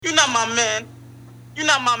You're not my man. You're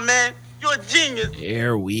not my man. You're a genius.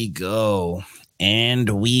 Here we go. And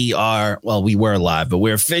we were live, but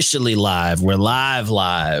we're officially live. We're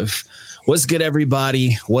live. What's good,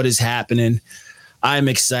 everybody? What is happening? I'm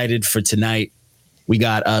excited for tonight. We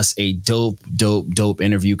got us a dope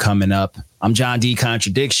interview coming up. I'm John D.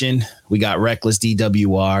 Contradiction. We got Reckless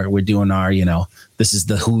DWR. We're doing our, this is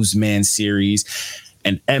the Who's Man series.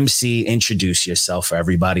 And MC, introduce yourself for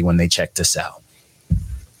everybody when they check this out.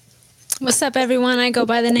 What's up, everyone? I go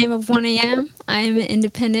by the name of 1AM. I am an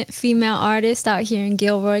independent female artist out here in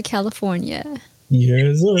Gilroy, California.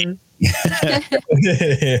 Yes, sir.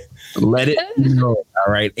 Let it know.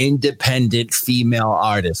 All right. Independent female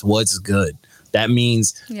artist. What's good? That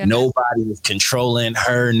means nobody is controlling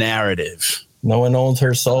her narrative. No one owns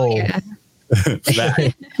her soul. Yeah.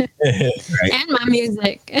 Right. And my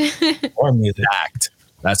music. Or music. Fact.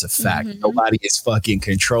 That's a fact. Mm-hmm. Nobody is fucking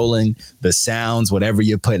controlling the sounds, whatever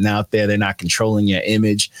you're putting out there. They're not controlling your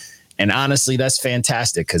image. And honestly, that's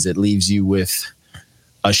fantastic because it leaves you with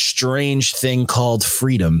a strange thing called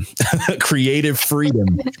freedom, creative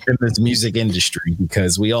freedom in this music industry,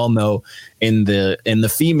 because we all know in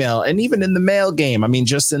the female and even in the male game, I mean,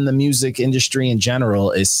 just in the music industry in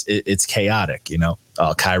general, it's chaotic,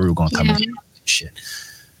 Oh, Kairu gonna come in. Shit.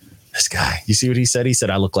 This guy, you see what he said? He said,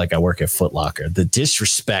 I look like I work at Foot Locker. The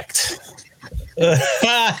disrespect. Hey,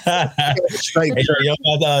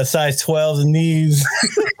 yo, got size 12s knees.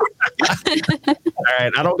 All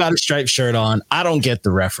right, I don't got a striped shirt on. I don't get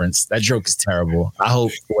the reference. That joke is terrible. I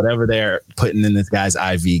hope whatever they're putting in this guy's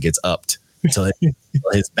IV gets upped until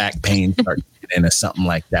his back pain starts getting or something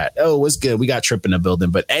like that. Oh, what's good? We got Trip in the building.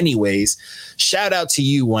 But anyways, shout out to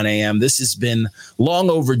you, 1AM. This has been long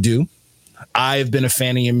overdue. I've been a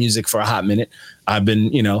fan of your music for a hot minute. I've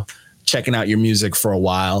been, checking out your music for a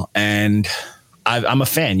while, and I'm a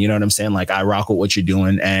fan. You know what I'm saying? Like, I rock with what you're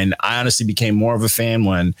doing, and I honestly became more of a fan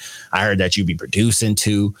when I heard that you be producing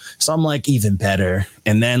too. So I'm like, even better.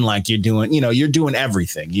 And then like you're doing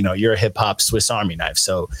everything. You're a hip hop Swiss Army knife.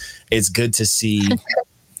 So it's good to see.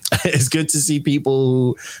 It's good to see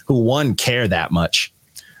people who one care that much,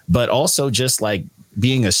 but also just like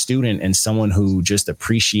being a student and someone who just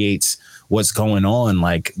appreciates what's going on,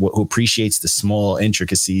 like who appreciates the small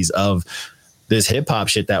intricacies of this hip hop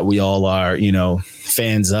shit that we all are,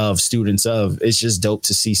 fans of, students of. It's just dope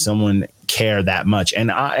to see someone care that much. And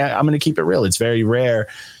I'm going to keep it real. It's very rare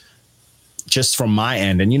just from my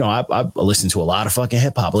end. And, I listen to a lot of fucking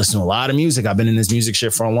hip hop, listen to a lot of music. I've been in this music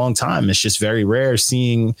shit for a long time. It's just very rare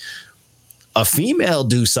seeing a female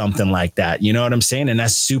do something like that. You know what I'm saying? And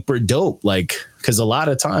that's super dope. Like, because a lot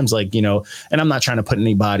of times, like, and I'm not trying to put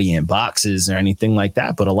anybody in boxes or anything like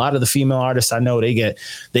that, but a lot of the female artists I know, they get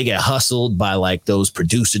hustled by like those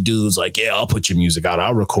producer dudes. Like, yeah, I'll put your music out,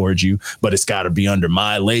 I'll record you, but it's got to be under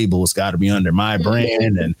my label, it's got to be under my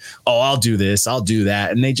brand, and I'll do this, I'll do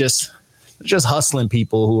that, and they just hustling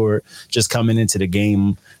people who are just coming into the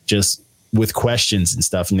game just with questions and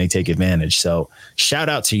stuff, and they take advantage. So shout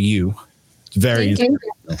out to you. Very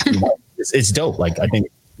it's dope. Like, I think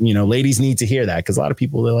ladies need to hear that, because a lot of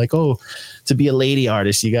people, they're like, oh, to be a lady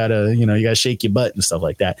artist you gotta shake your butt and stuff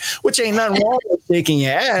like that, which ain't nothing wrong with shaking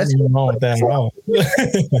your ass.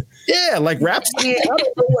 Yeah, like Rhapsody, I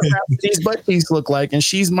don't know what Rhapsody's butt cheeks look like, and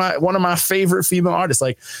she's one of my favorite female artists.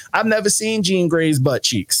 Like, I've never seen Jean Grey's butt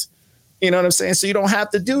cheeks, you know what I'm saying? So you don't have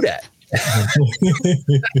to do that.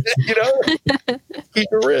 Keep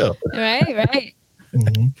it real. Right.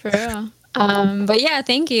 Mm-hmm. For real. But yeah,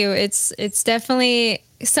 thank you. It's definitely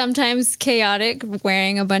sometimes chaotic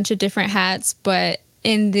wearing a bunch of different hats, but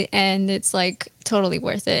in the end, it's like totally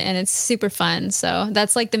worth it, and it's super fun. So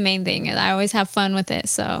that's like the main thing. I always have fun with it.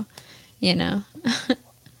 So, I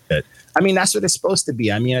mean, that's what it's supposed to be.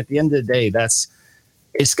 I mean, at the end of the day,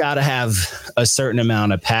 it's got to have a certain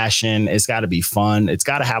amount of passion. It's got to be fun. It's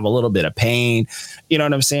got to have a little bit of pain. You know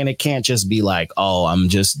what I'm saying? It can't just be like, oh, I'm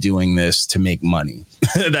just doing this to make money.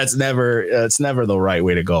 That's never the right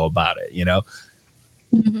way to go about it,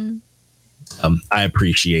 Mm-hmm. I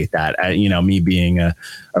appreciate that. Me being a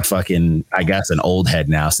fucking, I guess, an old head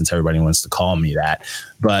now, since everybody wants to call me that,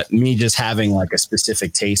 but me just having like a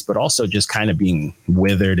specific taste, but also just kind of being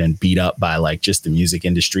withered and beat up by like just the music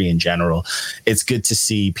industry in general. It's good to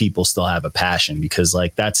see people still have a passion, because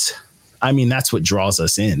like that's what draws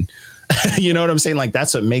us in. You know what I'm saying? Like,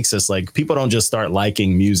 that's what makes us, like, people don't just start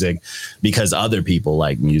liking music because other people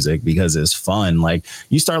like music, because it's fun. Like,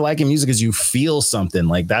 you start liking music because you feel something.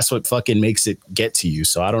 Like, that's what fucking makes it get to you.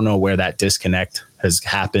 So I don't know where that disconnect has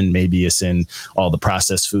happened. Maybe it's in all the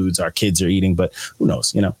processed foods our kids are eating, but who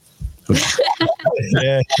knows, Who knows?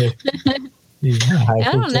 Yeah.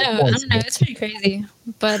 I don't know. It's pretty crazy,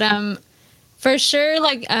 but for sure,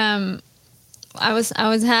 like I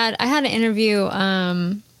had an interview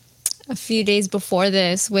a few days before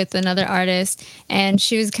this with another artist, and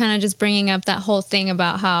she was kind of just bringing up that whole thing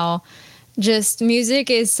about how just music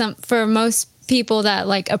is for most people that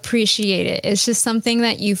like appreciate it. It's just something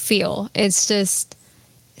that you feel. It's just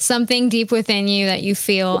something deep within you that you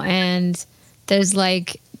feel, and there's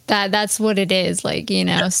like that's what it is, like, you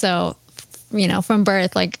know. So, you know, from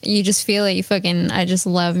birth, like you just feel it. I just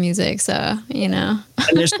love music. So, you know,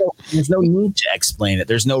 and there's no need to explain it.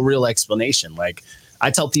 There's no real explanation. Like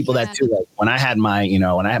I tell people that too. Like when I had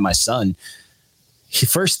my son, the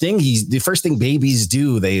first thing babies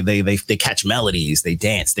do, they catch melodies, they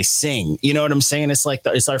dance, they sing. You know what I'm saying? It's like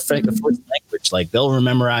it's our first language. Like they'll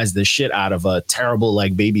memorize the shit out of a terrible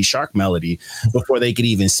like Baby Shark melody before they could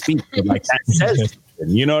even speak. But like that says something.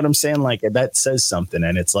 You know what I'm saying? Like that says something,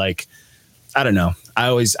 and it's like, I don't know. I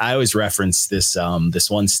always reference this this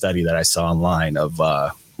one study that I saw online of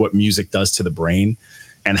what music does to the brain,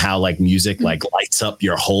 and how like music like lights up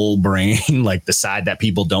your whole brain, like the side that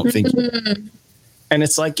people don't think. And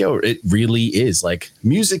it's like, yo, it really is like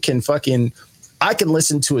music can I can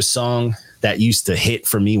listen to a song that used to hit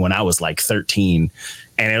for me when I was like 13,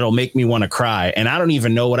 and it'll make me want to cry. And I don't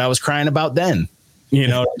even know what I was crying about then. You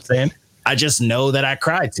know what I'm saying? I just know that I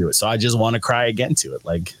cried to it. So I just want to cry again to it.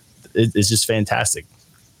 Like it's just fantastic,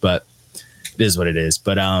 but it is what it is.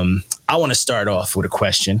 But I want to start off with a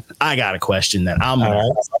question. I got a question that I'm going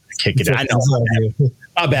to kick it. I know.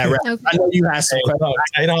 My bad, Rap. Okay. I know you have some questions.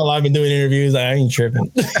 I know I've been doing interviews. I ain't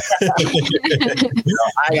tripping. I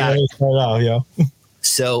got it. Start off, yo.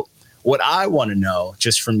 So what I want to know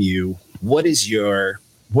just from you, what is your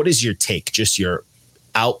take, just your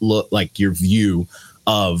outlook, like your view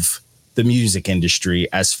of the music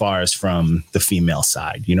industry as far as from the female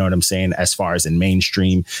side? You know what I'm saying? As far as in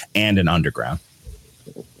mainstream and in underground.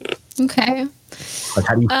 Okay. Like,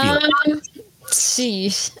 how do you feel?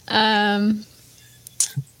 Sheesh.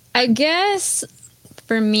 I guess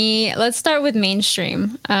for me, let's start with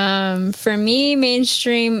mainstream. For me,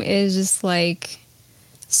 mainstream is just like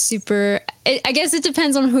super. I guess it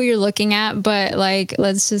depends on who you're looking at, but like,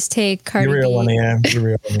 let's just take Cardi B. You're real one, yeah. You're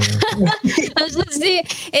real one, yeah. Let's just see.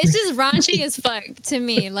 It's just raunchy as fuck to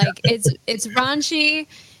me. Like it's raunchy,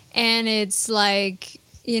 and it's like,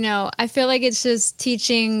 you know, I feel like it's just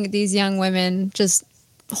teaching these young women just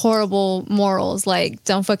horrible morals, like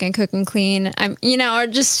don't fucking cook and clean, you know, or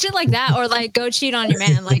just shit like that, or like go cheat on your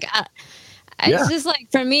man. Like it's just like,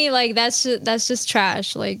 for me, like that's just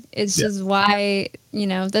trash. Like it's just why, you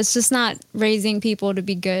know, that's just not raising people to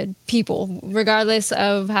be good people, regardless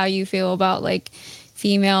of how you feel about like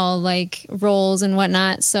female like roles and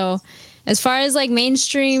whatnot. So as far as like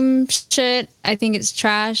mainstream shit, I think it's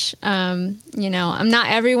trash. You know, I'm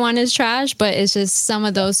not everyone is trash, but it's just some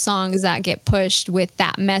of those songs that get pushed with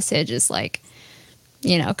that message is like,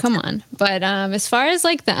 you know, come on. But as far as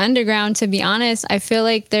like the underground, to be honest, I feel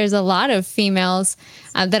like there's a lot of females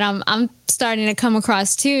that I'm starting to come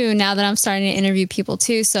across too, now that I'm starting to interview people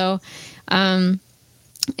too. So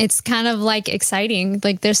it's kind of like exciting.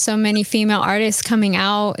 Like there's so many female artists coming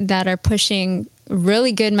out that are pushing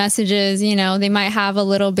really good messages. You know, they might have a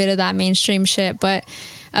little bit of that mainstream shit, but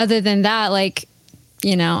other than that, like,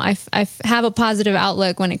 you know, I have a positive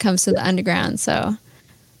outlook when it comes to the underground. So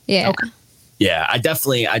yeah. Okay. Yeah, I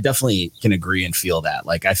definitely can agree and feel that.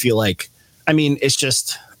 Like, I feel like, I mean, it's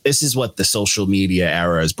just, this is what the social media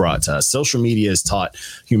era has brought to us. Social media has taught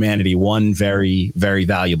humanity one very, very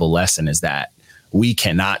valuable lesson, is that we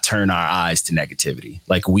cannot turn our eyes to negativity.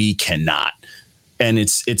 Like, we cannot. And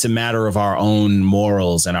it's a matter of our own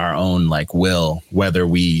morals and our own like will, whether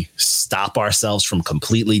we stop ourselves from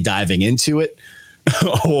completely diving into it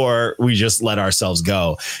or we just let ourselves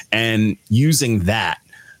go. And using that,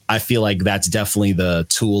 I feel like that's definitely the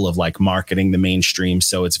tool of like marketing the mainstream.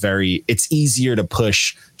 So it's easier to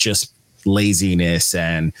push just laziness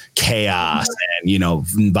and chaos and, you know,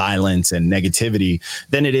 violence and negativity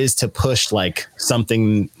than it is to push like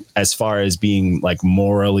something as far as being like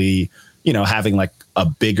morally, you know, having like a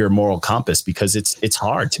bigger moral compass, because it's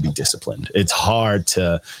hard to be disciplined. It's hard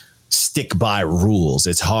to stick by rules.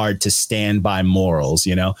 It's hard to stand by morals,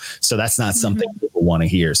 you know? So that's not something people want to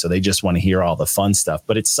hear. So they just want to hear all the fun stuff,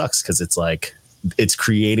 but it sucks because it's like, it's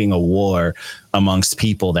creating a war amongst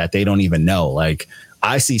people that they don't even know. Like,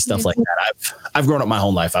 I see stuff like that. I've grown up my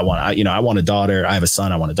whole life. I want a daughter. I have a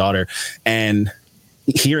son. I want a daughter. And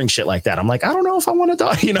hearing shit like that, I'm like, I don't know if I want a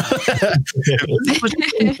daughter, you know.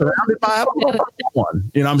 Surrounded by, I don't know if I want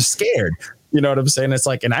one. You know, I'm scared. You know what I'm saying? It's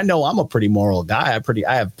like, and I know I'm a pretty moral guy.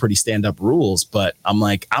 I have pretty stand up rules, but I'm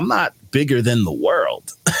like, I'm not bigger than the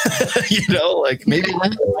world. You know, like maybe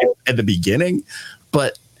at the beginning,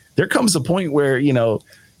 but there comes a point where, you know,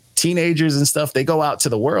 teenagers and stuff, they go out to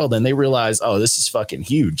the world and they realize, oh, this is fucking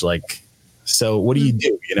huge. Like, so what do you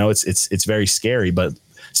do? You know, it's very scary, but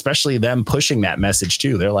especially them pushing that message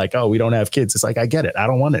too. They're like, oh, we don't have kids. It's like, I get it. I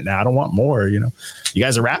don't want it now. I don't want more. You know, you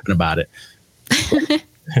guys are rapping about it.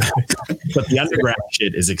 But the underground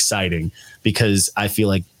shit is exciting because I feel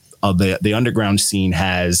like the underground scene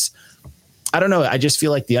has, I don't know. I just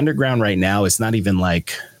feel like the underground right now is not even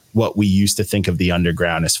like what we used to think of the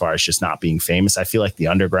underground as far as just not being famous. I feel like the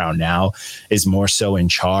underground now is more so in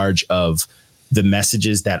charge of the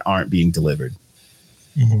messages that aren't being delivered.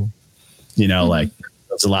 Mm-hmm. You know, like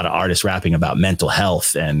there's a lot of artists rapping about mental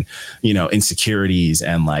health and, you know, insecurities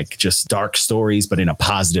and like just dark stories, but in a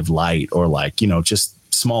positive light, or like, you know, just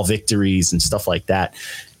small victories and stuff like that.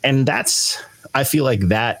 And I feel like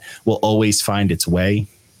that will always find its way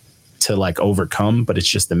to like overcome, but it's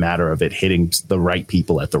just a matter of it hitting the right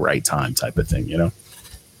people at the right time type of thing, you know?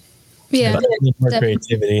 Yeah. But more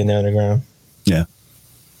creativity in the underground. Yeah.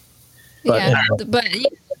 But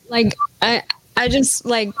like, I just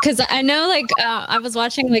like, cause I know like, I was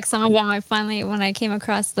watching like some of them. When I came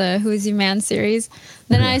across the Who's Your Man series,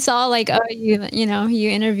 then I saw like, oh, you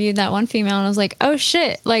interviewed that one female, and I was like, oh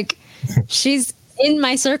shit. Like she's in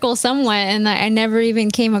my circle somewhat, and I never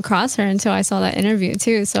even came across her until I saw that interview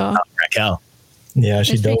too. So Raquel. Yeah,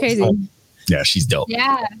 she's dope. Crazy. Yeah, she's dope.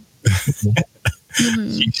 Yeah.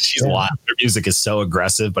 She's wild. Her music is so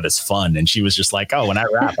aggressive, but it's fun. And she was just like, oh, when I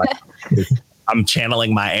rap, I'm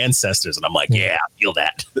channeling my ancestors, and I'm like, yeah, I feel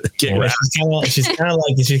that. She's kind of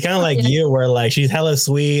like you, where like she's hella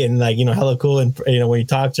sweet and like, you know, hella cool, and you know, when you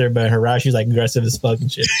talk to her, but her rap, she's like aggressive as fuck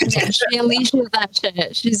and shit. Yeah, she unleashes that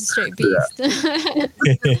shit. She's a straight beast. Yeah.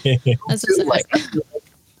 That's what's like,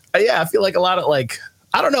 I feel like a lot of like,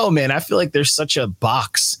 I don't know, man. I feel like there's such a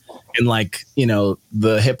box in like, you know,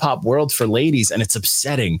 the hip hop world for ladies, and it's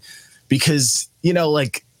upsetting because, you know,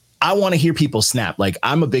 like I want to hear people snap. Like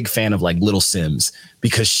I'm a big fan of like Little Sims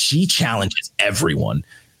because she challenges everyone.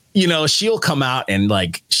 You know, she'll come out and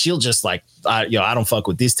like, she'll just like, I don't fuck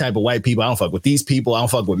with this type of white people. I don't fuck with these people. I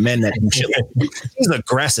don't fuck with men that do shit. She's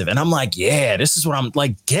aggressive. And I'm like, yeah, this is what I'm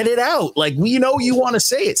like, get it out. Like, you know, you want to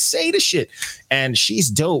say it, say the shit. And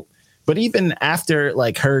she's dope. But even after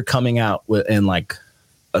like her coming out and like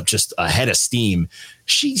just a head of steam,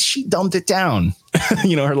 she dumbed it down.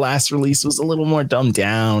 You know, her last release was a little more dumbed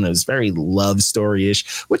down. It was very love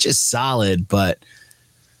story-ish, which is solid, but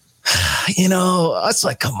you know, it's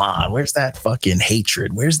like, come on, where's that fucking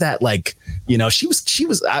hatred? Where's that, like, you know, she was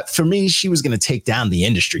for me, she was going to take down the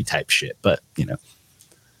industry type shit, but you know,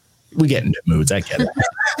 we get into moods. I get it.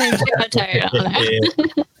 I'm tired of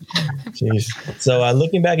that. Jeez. So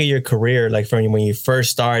looking back at your career, like from when you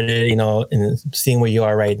first started, you know, and seeing where you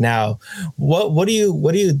are right now, what do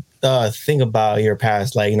you think about your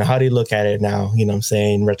past? Like, you know, how do you look at it now? You know what I'm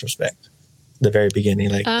saying, in retrospect, the very beginning,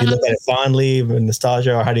 like do you look at it fondly, with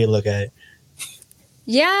nostalgia, or how do you look at it?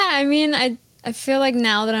 Yeah, I mean, I feel like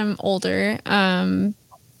now that I'm older,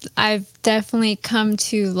 I've definitely come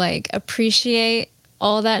to like appreciate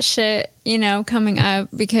all that shit, you know, coming up,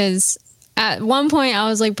 because at one point I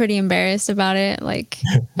was like pretty embarrassed about it. Like,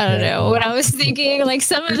 I don't know what I was thinking, like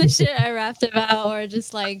some of the shit I rapped about, or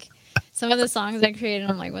just like some of the songs I created.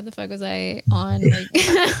 I'm like, what the fuck was I on? Like,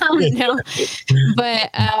 I don't know. But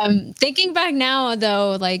thinking back now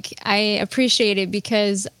though, like I appreciate it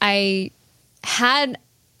because I had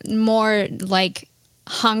more like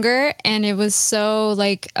hunger, and it was so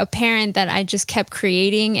like apparent that I just kept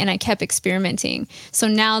creating and I kept experimenting. So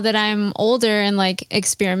now that I'm older and like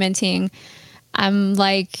experimenting, I'm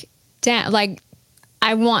like, damn, like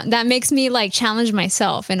that makes me like challenge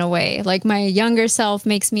myself in a way. Like my younger self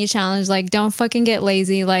makes me challenge, like, don't fucking get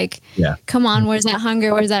lazy. Like, yeah, come on, where's that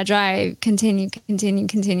hunger? Where's that drive? Continue.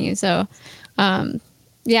 So,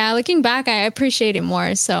 yeah, looking back, I appreciate it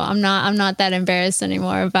more. So I'm not that embarrassed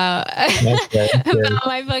anymore about about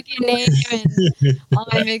my fucking name and all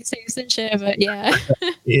my mixtapes and shit. But yeah.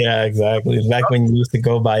 Yeah, exactly. Back when you used to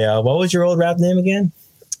go by what was your old rap name again?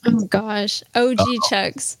 Oh gosh, OG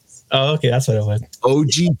Chucks. Oh, okay, that's what it was.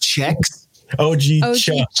 OG Checks. OG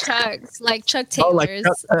Chucks, like Chuck Taylors.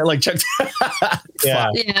 Oh, like Chuck. Yeah.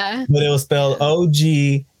 Yeah. But it was spelled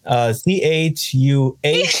OG. CHUHKS.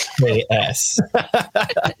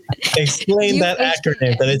 Explain that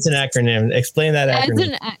acronym. That it's an acronym. Explain that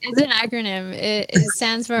acronym. It's an acronym. It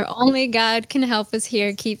stands for Only God Can Help Us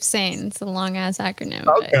Here. Keep sane. It's a long ass acronym.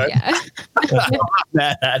 Okay. But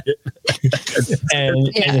yeah. and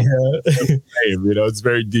you know, it's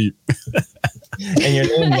very deep. And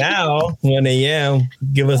your name now, 1 a.m.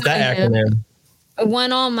 Give us that acronym.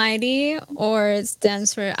 One Almighty, or it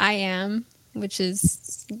stands for I Am, which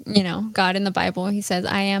is, God in the Bible. He says,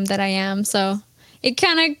 I am that I am. So it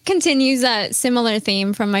kind of continues that similar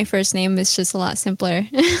theme from my first name. It's just a lot simpler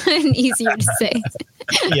and easier to say.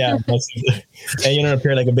 Yeah. And you don't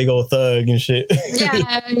appear like a big old thug and shit.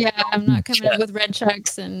 Yeah. I'm not coming up with red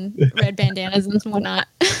chucks and red bandanas and whatnot.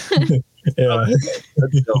 Yeah.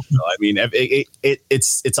 That's dope, though. I mean,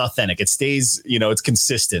 it's authentic. It stays, it's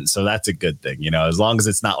consistent. So that's a good thing, as long as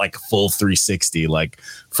it's not like full 360, like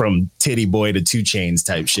from Titty Boy to 2 Chainz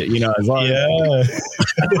type shit, as long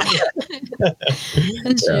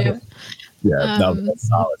That's true. Yeah, no, that's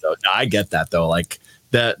solid though. No, I get that though. Like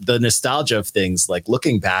the nostalgia of things, like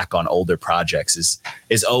looking back on older projects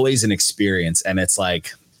is always an experience. And it's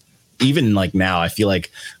like, even like now, I feel like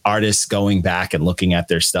artists going back and looking at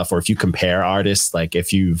their stuff, or if you compare artists, like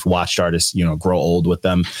if you've watched artists, grow old with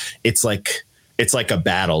them, it's like a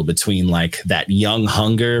battle between like that young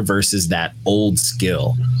hunger versus that old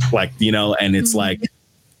skill, like, and it's like,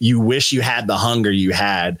 you wish you had the hunger you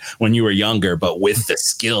had when you were younger, but with the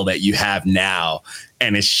skill that you have now.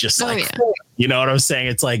 And it's just you know what I'm saying?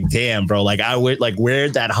 It's like, damn, bro, like I would like,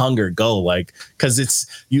 where'd that hunger go? Like, cause it's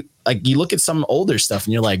you look at some older stuff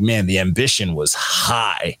and you're like, man, the ambition was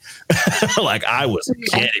high. Like I was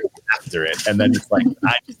getting after it. And then it's like,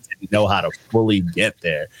 I just didn't know how to fully get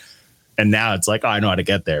there. And now it's like, oh, I know how to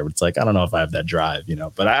get there. But it's like, I don't know if I have that drive,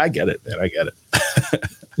 but I get it, man. I get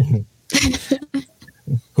it.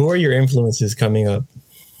 Who are your influences coming up?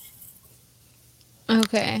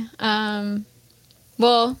 Okay.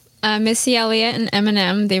 Well, Missy Elliott and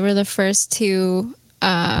Eminem, they were the first to,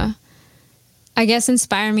 I guess,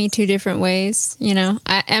 inspire me 2 different ways.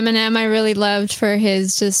 Eminem, I really loved for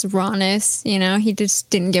his just rawness. He just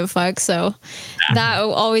didn't give a fuck. So that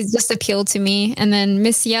always just appealed to me. And then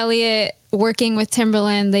Missy Elliott working with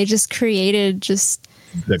Timberland, they just created just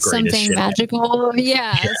something magical.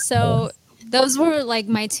 Yeah. So those were like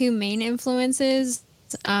my 2 main influences.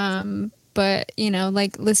 But,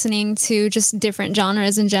 like listening to just different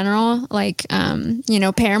genres in general, like,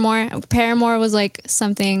 Paramore. Paramore was like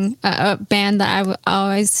something, a band that I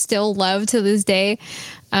always still love to this day.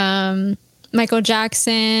 Michael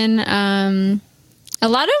Jackson. A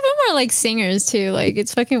lot of them are like singers too. Like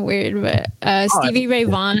it's fucking weird, but Stevie Ray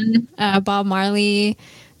Vaughan, Bob Marley,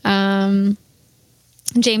 James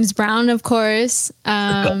Brown, of course.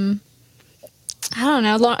 I don't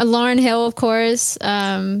know. Lauryn Hill, of course.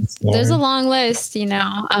 There's a long list,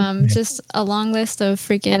 just a long list of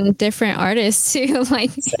freaking different artists too.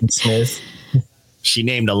 Like she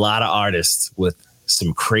named a lot of artists with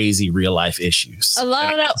some crazy real life issues. A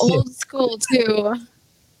lot of old school too.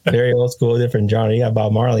 Very old school, different genre. You got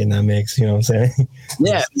Bob Marley in that mix. You know what I'm saying?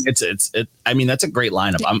 Yeah, I mean, that's a great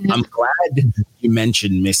lineup. I'm glad you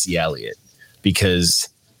mentioned Missy Elliott, because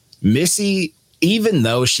Missy, even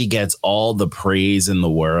though she gets all the praise in the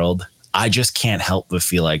world, I just can't help but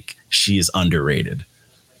feel like she is underrated.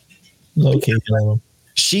 Okay.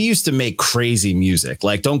 She used to make crazy music.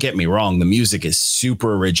 Like, don't get me wrong, the music is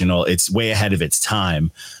super original. It's way ahead of its time.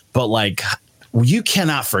 But like, you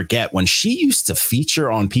cannot forget when she used to feature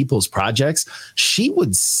on people's projects, she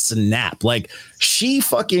would snap. Like she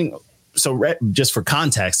fucking... So just for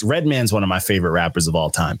context, Redman's one of my favorite rappers of all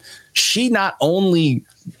time. She not only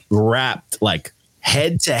rapped like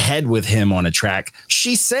head to head with him on a track,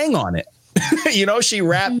 she sang on it. She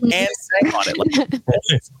rapped and sang on it. Like,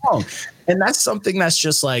 and that's something that's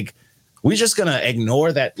just like, we're just going to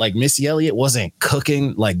ignore that. Like Missy Elliott wasn't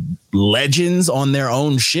cooking like legends on their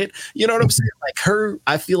own shit. You know what I'm saying? Like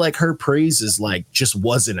I feel like her praise is like, just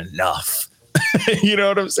wasn't enough. You know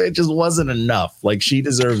what I'm saying? It just wasn't enough. Like she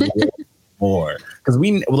deserves more, because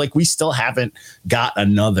we still haven't got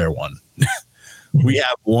another one. We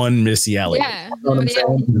have one Missy Elliott. Yeah, you know what I'm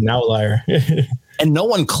saying? An outlier. And no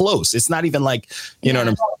one close. It's not even like, you know what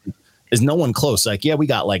I'm saying? There's no one close. Like, yeah, we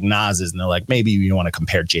got like Nas's, and they're like, maybe you want to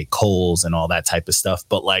compare J. Cole's and all that type of stuff.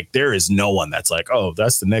 But like, there is no one that's like, oh,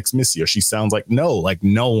 that's the next Missy, or she sounds like, no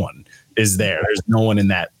one is there. There's no one in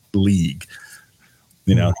that league.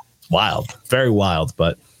 Wild, very wild,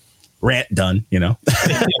 but rant done, I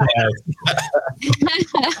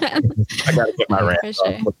gotta get my rant. For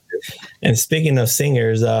sure. And speaking of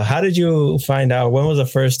singers, how did you find out? When was the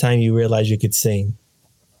first time you realized you could sing?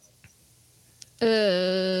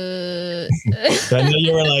 I know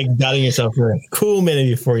you were like doubting yourself for a cool minute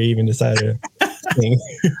before you even decided to sing.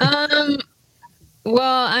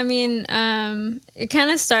 Well, I mean, it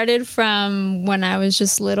kind of started from when I was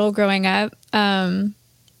just little growing up.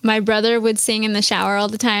 my brother would sing in the shower all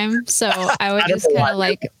the time, so I would just kind of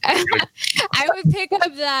like I would pick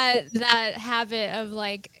up that habit of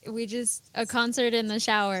like a concert in the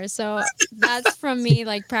shower. So that's from me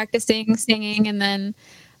like practicing singing. And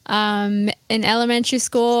then in elementary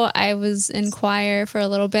school I was in choir for a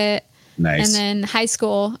little bit. Nice. And then high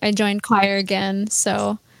school I joined choir again.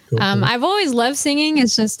 So I've always loved singing.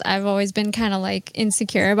 It's just I've always been kind of like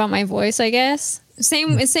insecure about my voice, I guess.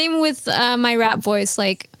 Same with my rap voice.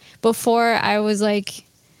 Like before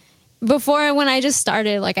when I just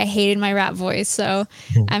started, like I hated my rap voice. So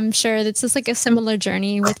I'm sure it's just like a similar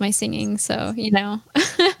journey with my singing. So, you know.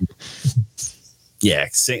 Yeah,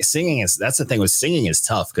 singing that's the thing with singing is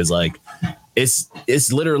tough because like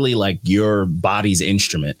it's literally like your body's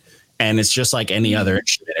instrument. And it's just like any other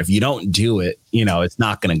instrument. If you don't do it, you know, it's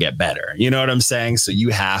not going to get better. You know what I'm saying? So you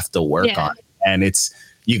have to work on it. And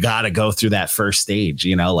you got to go through that first stage,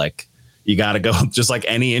 you know, like you got to go just like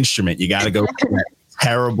any instrument. You got to go through that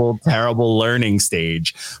terrible learning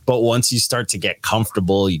stage. But once you start to get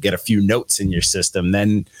comfortable, you get a few notes in your system,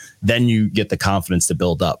 then you get the confidence to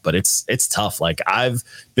build up. But it's tough. Like I've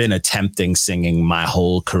been attempting singing my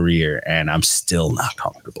whole career and I'm still not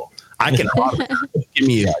comfortable. I can give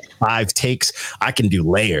me like 5 takes. I can do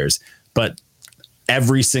layers, but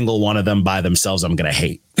every single one of them by themselves, I'm going to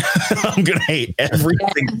hate. I'm going to hate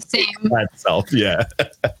everything by itself. Yeah.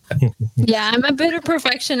 Yeah. I'm a bit of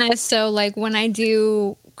perfectionist. So like when I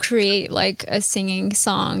do create like a singing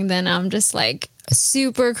song, then I'm just like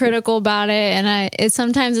super critical about it. And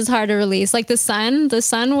sometimes it's hard to release. Like the sun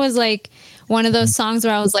was like one of those songs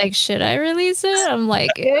where I was like, should I release it? I'm like,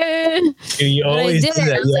 You always do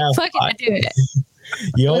that. I was like, fuck it, I do it.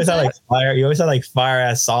 You always have like fire. You always have like fire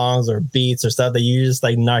ass songs or beats or stuff that you just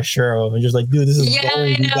like not sure of, and just like, dude, this is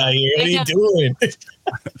boring. What are you doing?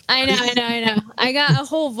 I know. I got a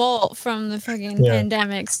whole vault from the fucking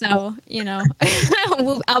pandemic, so you know,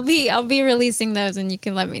 I'll be releasing those, and you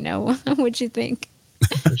can let me know what you think.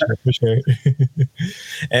 For sure.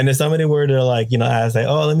 And if somebody were to like, you know, ask like,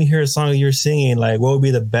 oh, let me hear a song you're singing, like what would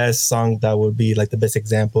be the best song that would be like the best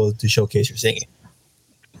example to showcase your singing?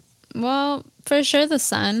 Well, for sure the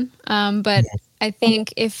sun. But I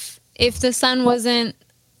think if the sun wasn't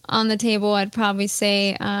on the table, I'd probably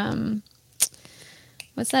say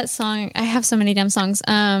what's that song? I have so many damn songs.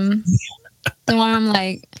 The one I'm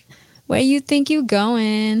like, where you think you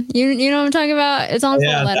going? You know what I'm talking about? It's on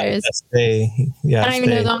 4 letters. Stay. Yeah, I don't even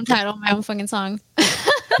know the own title of my own fucking song.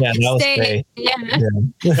 Yeah, that was Stay. Yeah.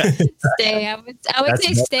 Stay. I would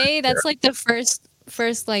say Stay. That's like the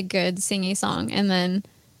first like good singy song, and then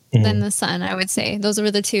the sun. I would say those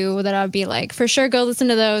were the 2 that I would be like, for sure, go listen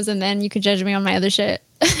to those, and then you could judge me on my other shit.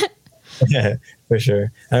 Yeah, for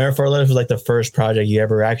sure. I remember For Letters was like the first project you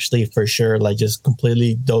ever actually for sure like just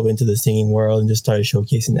completely dove into the singing world and just started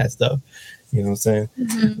showcasing that stuff. You know what I'm saying?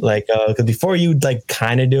 Mm-hmm. Like, because before you like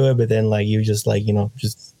kind of do it, but then like you just like, you know,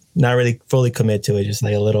 just not really fully commit to it, just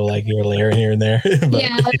like a little like your layer here and there.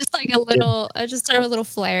 Yeah, just like a little. I just throw a little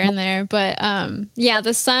flair in there. But yeah,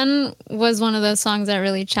 The Sun was one of those songs that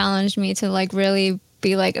really challenged me to like really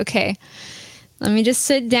be like, okay, let me just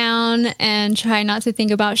sit down and try not to think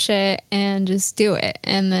about shit and just do it.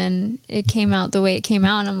 And then it came out the way it came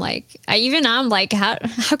out. And I'm like, I'm like, how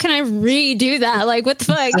can I redo that? Like, what the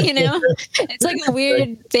fuck, you know? It's like a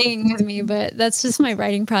weird thing with me, but that's just my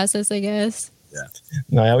writing process, I guess. Yeah.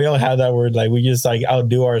 No, we all have that word. Like, we just like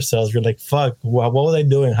outdo ourselves. We're like, fuck, what was I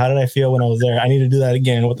doing? How did I feel when I was there? I need to do that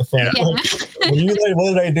again. What the fuck? Yeah. What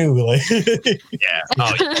did I do? Like, yeah.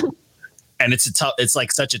 Oh, yeah. And it's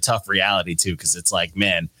like such a tough reality too, because it's like,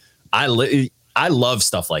 man, I love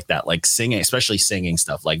stuff like that, like singing, especially singing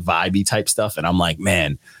stuff, like vibey type stuff. And I'm like,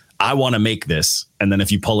 man, I want to make this. And then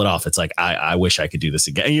if you pull it off, it's like, I wish I could do this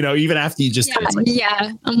again. You know, even after you just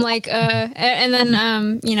I'm like, and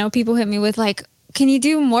then you know, people hit me with like, can you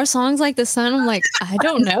do more songs like The Sun? I'm like, I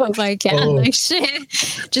don't know if I can. Like, shit,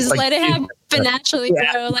 just like, let it happen naturally,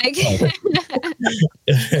 bro. Like.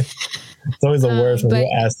 It's always the worst when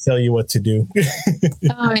you tell you what to do.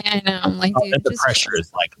 Oh yeah, I know. I'm like, dude, the pressure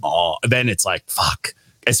is like, then it's like, fuck.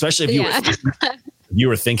 Especially if you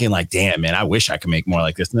were thinking like, damn, man, I wish I could make more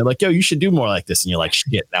like this. And they're like, yo, you should do more like this. And you're like,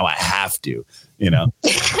 shit, now I have to, you know?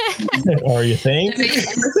 Or you think?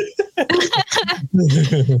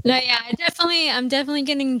 No, yeah, I'm definitely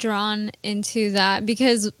getting drawn into that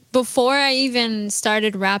because before I even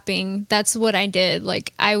started rapping, that's what I did.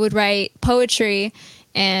 Like, I would write poetry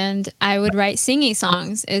and I would write singing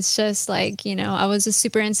songs. It's just like, you know, I was just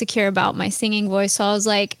super insecure about my singing voice. So I was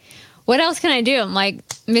like, what else can I do? I'm like,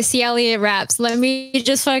 Missy Elliott raps. Let me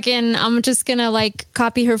just I'm just going to like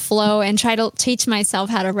copy her flow and try to teach myself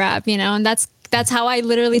how to rap, you know? And that's that's how I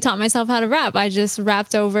literally taught myself how to rap. I just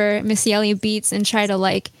rapped over Missy Elliott beats and try to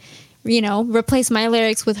like, replace my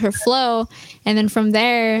lyrics with her flow. And then from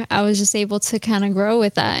there, I was just able to kind of grow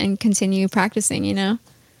with that and continue practicing,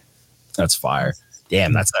 That's fire.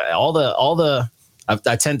 Damn, that's all the.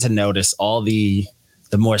 I tend to notice all the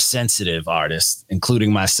more sensitive artists,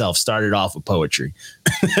 including myself, started off with poetry.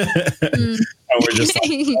 And we're just like,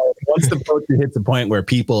 once the poetry hits a point where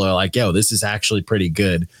people are like, yo, this is actually pretty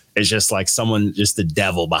good. It's just like someone, just the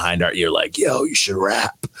devil behind our ear, like, yo, you should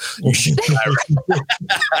rap. You should rap.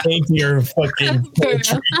 Take your fucking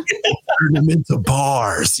poetry. Turn them into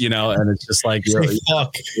bars, and it's just like, yo,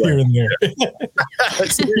 fuck here and there.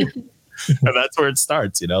 And that's where it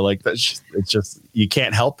starts, like it's just you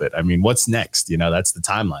can't help it. I mean, what's next? That's the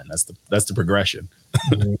timeline. That's the progression.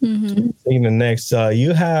 Taking the next,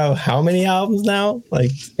 you have how many albums now?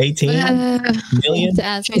 Like 18 million?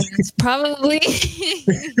 Probably.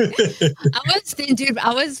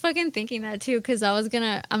 I was fucking thinking that too, because I'm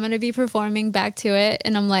gonna be performing Back to It,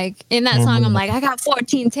 and I'm like, in that song, I'm like, I got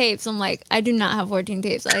 14 tapes. I'm like, I do not have 14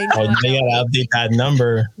 tapes. You gotta update that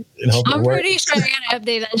number. And hope I'm pretty sure I gotta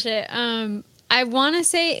update that shit. I want to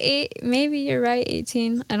say 8. Maybe you're right,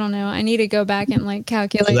 18. I don't know. I need to go back and like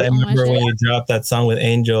calculate. I remember when you dropped that song with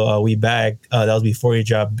Angel, We Back. That was before you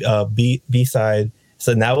dropped B-side.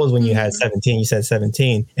 So that was when you had 17. You said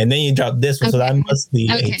 17, and then you dropped this one. Okay. So that must be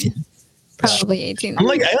 18. Probably 18.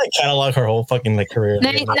 I catalog her whole fucking career.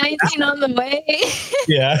 19 on the way.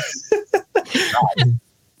 Yeah.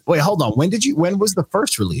 Wait, hold on. When was the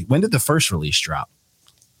first release? When did the first release drop?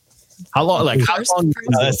 How long? Let's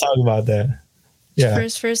talk about that. Yeah.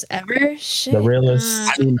 First ever? Shit. The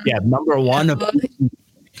Realest. Number one.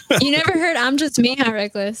 You never heard I'm Just Me, How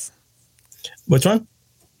Reckless? Which one?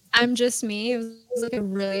 I'm Just Me. It was like a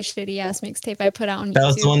really shitty ass mixtape I put out on YouTube. That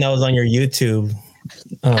was the one that was on your YouTube.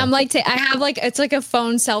 I'm like, I have like, it's like a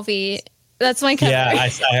phone selfie. That's my cover. Yeah, I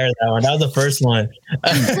heard that one. That was the first one.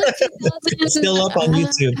 It's still up on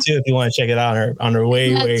YouTube too if you want to check it out on her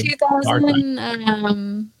way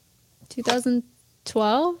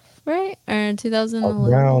 2012, right? Or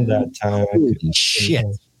 2011. Around that time. Holy shit.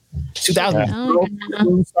 2000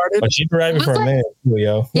 started. But she's been rapping for a minute too,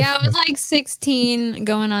 yo. Yeah, I was like 16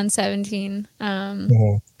 going on 17.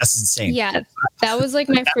 That's insane. Yeah, that was like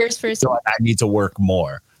my first. I need to work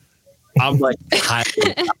more. I'm like, I'm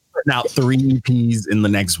putting out 3 EPs in the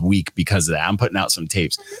next week because of that. I'm putting out some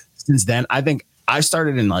tapes. Since then, I think I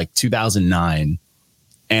started in like 2009.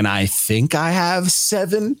 And I think I have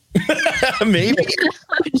 7, maybe,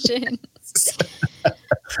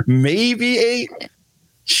 maybe 8.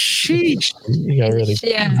 Sheesh. You gotta really go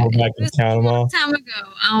back and count them all. Time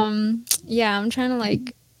ago. I'm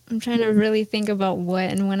trying to really think about what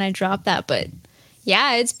and when I dropped that. But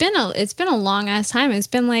yeah, it's been a long ass time. It's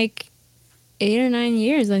been like 8 or 9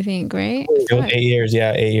 years, I think, right? It was 8 years.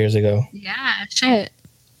 Yeah, 8 years ago. Yeah, shit.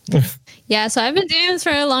 Yeah, so I've been doing this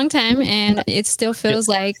for a long time, and it still feels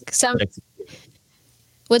like some.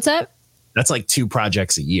 What's up? That's like 2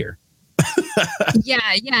 projects a year. Yeah.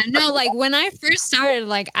 No, like when I first started,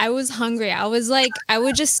 like I was hungry. I was like, I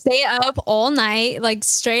would just stay up all night, like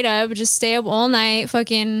straight up, just stay up all night,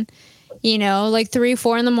 fucking, like 3,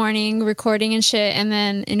 4 in the morning, recording and shit. And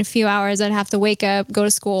then in a few hours, I'd have to wake up, go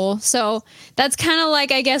to school. So that's kind of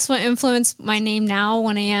like, I guess, what influenced my name now,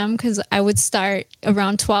 1 a.m., because I would start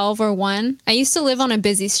around 12 or 1. I used to live on a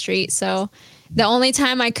busy street, so the only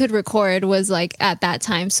time I could record was like at that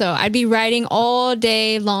time. So I'd be writing all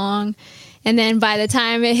day long. And then by the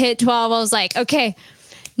time it hit 12, I was like, okay,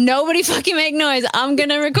 nobody fucking make noise. I'm going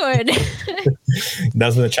to record.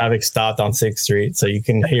 That's when the traffic stopped on 6th Street. So you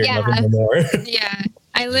can hear nothing more. Yeah.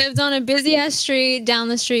 I lived on a busy ass street down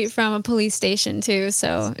the street from a police station too.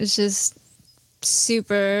 So it's just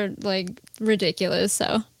super like ridiculous.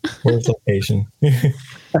 So worst location.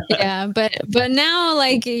 Yeah. But now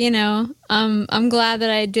like, I'm glad that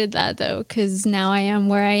I did that though. 'Cause now I am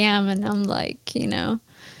where I am and I'm like,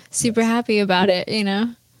 super happy about it, Yeah.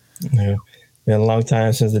 Been a long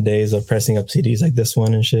time since the days of pressing up CDs like this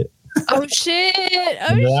one and shit. Oh shit!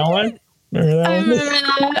 Remember that one? Remember that I one? remember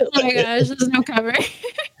that. Oh my gosh, there's no cover.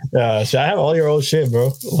 Yeah, so I have all your old shit,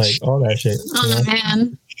 bro. Like all that shit. Oh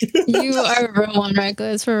man, you are a real one,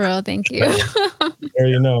 Reckless. For real, thank you. There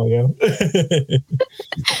you know, yo.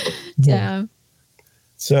 Yeah.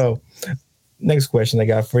 So, next question I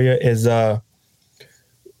got for you is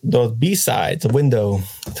those B-sides, Window.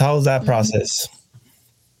 How was that process?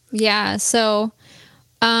 Yeah, so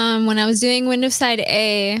when I was doing Windows Side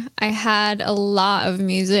A, I had a lot of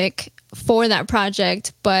music for that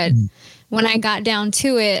project, but when I got down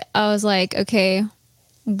to it, I was like, okay,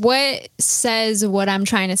 what says what I'm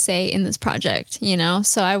trying to say in this project, you know?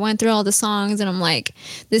 So I went through all the songs and I'm like,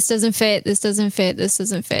 this doesn't fit, this doesn't fit, this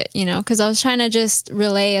doesn't fit, you know? Because I was trying to just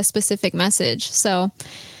relay a specific message. So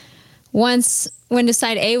once Windows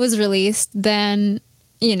Side A was released, then,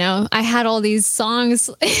 you know, I had all these songs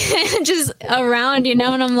just around, you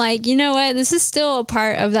know, and I'm like, you know what, this is still a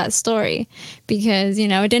part of that story because, you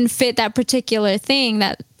know, it didn't fit that particular thing,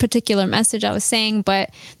 that particular message I was saying,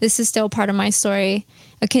 but this is still part of my story,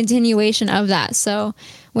 a continuation of that. So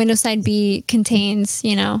Windows Side B contains,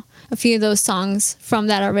 you know, a few of those songs from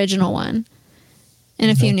that original one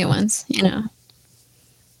and a few new ones, you know.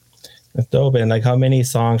 That's dope. And like, how many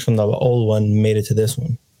songs from the old one made it to this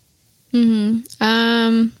one?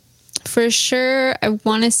 For sure, I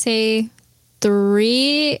want to say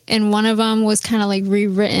 3, and one of them was kind of like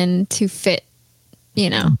rewritten to fit, you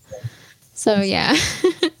know. So yeah.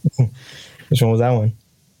 Which one was that one?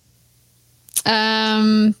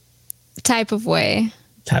 Type of Way.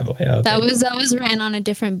 Type of Way. Okay. That was written on a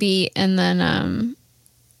different beat, and then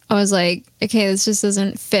I was like, okay, this just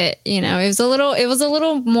doesn't fit, you know. It was a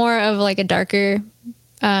little more of like a darker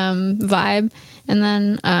vibe, and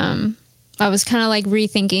then I was kind of like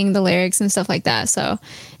rethinking the lyrics and stuff like that. So,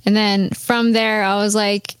 and then from there, I was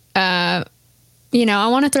like, you know, I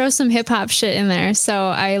want to throw some hip hop shit in there. So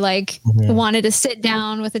I like wanted to sit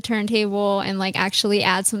down with a turntable and like actually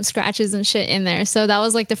add some scratches and shit in there. So that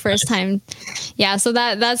was like the first time. Yeah. So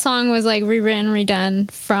that song was like rewritten, redone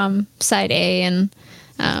from side A, and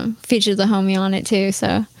featured the homie on it too.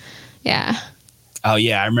 So yeah. Oh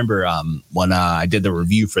yeah, I remember when I did the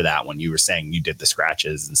review for that one. You were saying you did the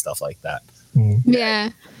scratches and stuff like that. Yeah,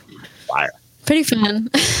 fire. Pretty fun.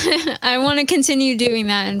 I want to continue doing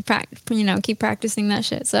that and keep practicing that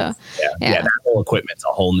shit. So yeah, that whole equipment's a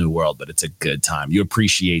whole new world, but it's a good time. You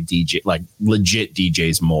appreciate DJ, like legit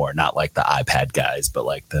DJs more, not like the iPad guys, but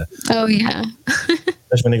like the. Oh yeah.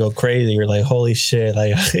 That's when they go crazy. You're like, holy shit!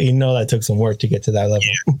 Like, you know, that took some work to get to that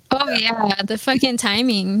level. Oh yeah, the fucking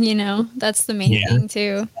timing. You know, that's the main thing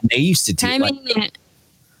too. They used to do timing.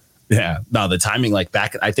 Yeah, no, the timing, like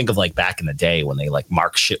back, I think of like back in the day when they like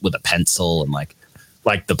mark shit with a pencil and like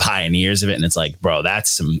the pioneers of it. And it's like, bro, that's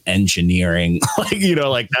some engineering, like, you know,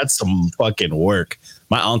 like that's some fucking work.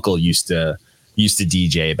 My uncle used to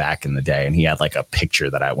DJ back in the day, and he had like a picture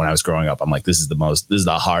that when I was growing up, I'm like, this is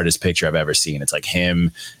the hardest picture I've ever seen. It's like him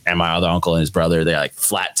and my other uncle and his brother. They're like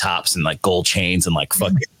flat tops and like gold chains and like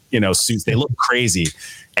fucking, you know, suits. They look crazy.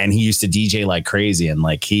 And he used to DJ like crazy. And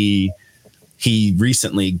like he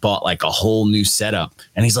recently bought like a whole new setup,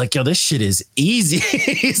 and he's like, yo, this shit is easy.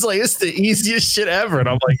 He's like, it's the easiest shit ever. And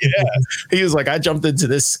I'm like, yeah. He was like, I jumped into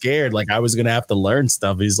this scared, like I was going to have to learn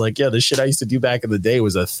stuff. He's like, yeah, this shit I used to do back in the day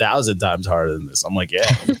was 1,000 times harder than this. I'm like,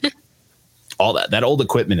 yeah. All that old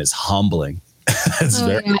equipment is humbling. It's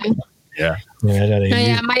very cool. Yeah.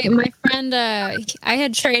 My friend, I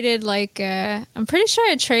had traded I'm pretty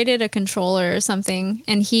sure I traded a controller or something,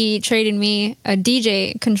 and he traded me a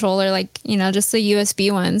DJ controller, like, you know, just the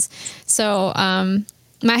USB ones. So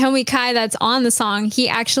my homie Kai that's on the song, he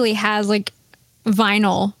actually has like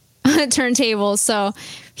vinyl turntables, so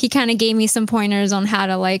he kind of gave me some pointers on how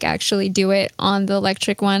to like actually do it on the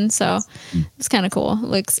electric one. So it's kind of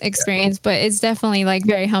cool experience, but it's definitely like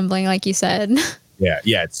very humbling, like you said. Yeah,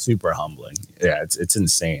 it's super humbling. Yeah, it's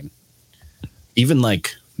insane. Even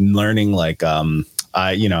like learning, like I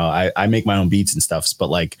make my own beats and stuff, but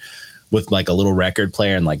like with like a little record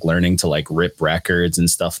player and like learning to like rip records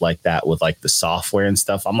and stuff like that with like the software and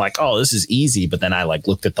stuff, I'm like, oh, this is easy. But then I like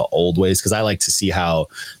looked at the old ways, because I like to see how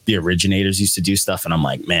the originators used to do stuff, and I'm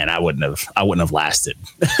like, man, I wouldn't have lasted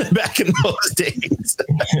back in those days.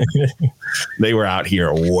 They were out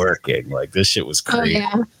here working. Like this shit was crazy.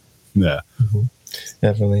 Oh, yeah. Mm-hmm.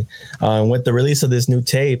 Definitely. With the release of this new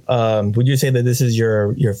tape, would you say that this is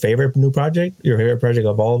your favorite new project, your favorite project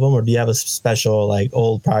of all of them, or do you have a special like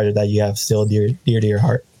old project that you have still dear to your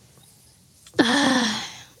heart?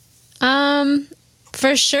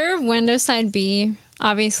 For sure, Windows Side B,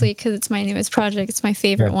 obviously, because it's my newest project. It's my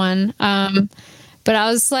favorite one. But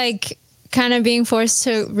I was like kind of being forced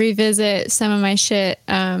to revisit some of my shit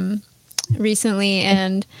recently,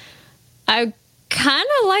 and I kind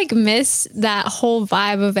of like miss that whole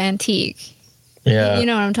vibe of Antique. Yeah, you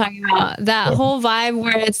know what I'm talking about, that whole vibe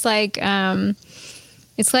where it's like kind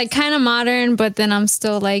of modern, but then I'm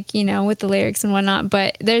still like, you know, with the lyrics and whatnot,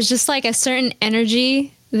 but there's just like a certain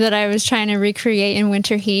energy that I was trying to recreate in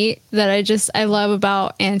Winter Heat that I love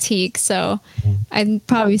about Antique. So I'd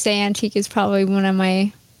probably say Antique is probably one of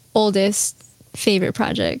my oldest favorite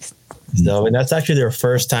projects. So, and that's actually their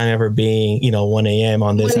first time ever being, you know, 1 a.m.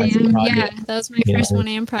 on this. 1 a.m. Yeah, that was my first 1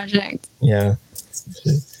 a.m. project. Yeah.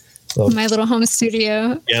 So, My little home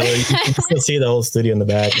studio. yeah, you can still see the whole studio in the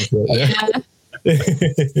back. Yeah.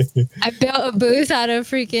 I built a booth out of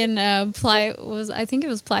freaking I think it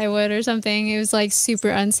was plywood or something. It was like super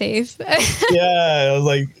unsafe. Yeah, it was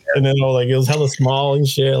like, and then like it was hella small and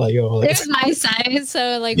shit. Like, It was my size,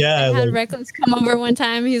 so like Yeah, I had like- Reckless come over one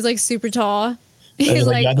time. He was like super tall. He's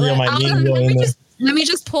like, like, I feel my knee going there. let me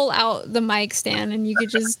just pull out the mic stand and you could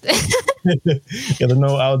just Yeah,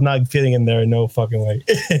 I was not fitting in there, no fucking way.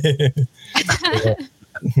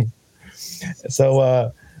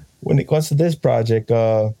 So when it comes to this project,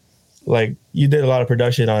 like you did a lot of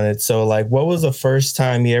production on it. So like, what was the first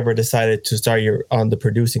time you ever decided to start on the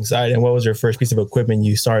producing side, and what was your first piece of equipment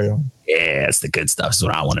you started on? Yeah, it's the good stuff. Is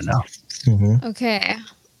what I want to know. Mm-hmm. Okay.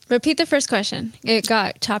 Repeat the first question. It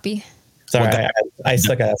got choppy. Sorry, I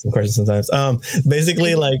suck at asking questions sometimes.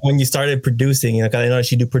 Basically, like when you started producing, you know, 'cause I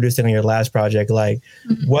noticed you do producing on your last project. Like,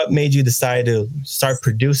 what made you decide to start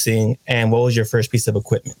producing, and what was your first piece of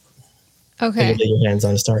equipment that Okay. you get your hands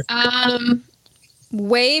on to start?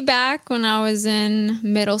 Way back when I was in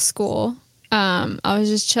middle school, I was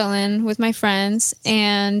just chilling with my friends,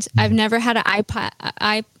 and I've never had an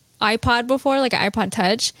iPod before, like an iPod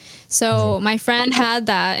Touch. So my friend had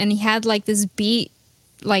that, and he had like this Beat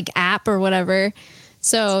like app or whatever.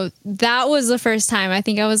 So that was the first time. I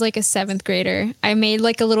think I was like a 7th grader. I made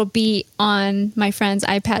like a little beat on my friend's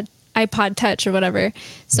iPod Touch or whatever.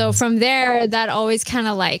 So from there, that always kind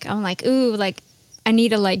of like, I'm like, ooh, like I need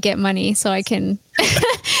to like get money so I can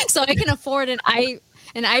afford an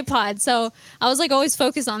iPod. So I was like always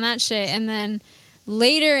focused on that shit. And then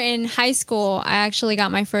later in high school, I actually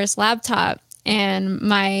got my first laptop, and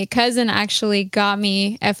my cousin actually got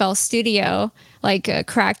me FL Studio, like a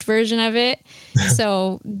cracked version of it.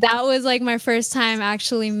 So that was like my first time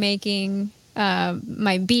actually making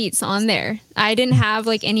my beats on there. I didn't have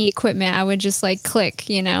like any equipment. I would just like click,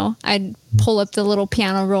 you know, I'd pull up the little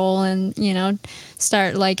piano roll and, you know,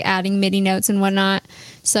 start like adding MIDI notes and whatnot.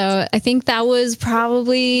 So I think that was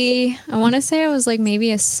probably, I want to say I was like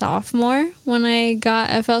maybe a sophomore when I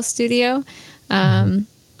got FL Studio.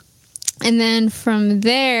 And then from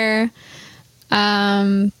there,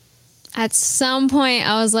 at some point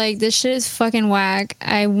I was like, this shit is fucking whack.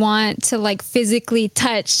 I want to like physically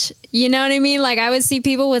touch, you know what I mean? Like I would see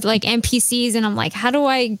people with like MPCs and I'm like, how do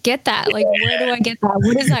I get that? Like, where do I get that?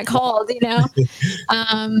 What is that called? You know?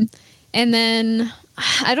 And then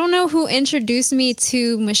I don't know who introduced me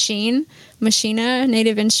to Machina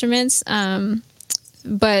Native Instruments.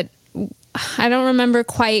 But I don't remember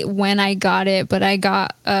quite when I got it, but I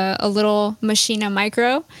got a little Machina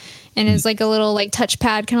Micro, and it's like a little like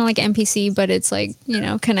touchpad, kind of like MPC, but it's like, you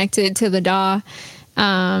know, connected to the DAW.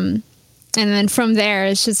 And then from there,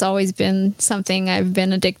 it's just always been something I've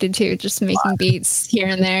been addicted to, just making beats here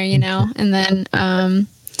and there, you know. And then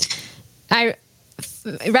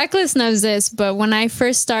Reckless knows this, but when I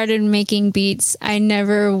first started making beats, I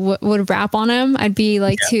never would rap on them. I'd be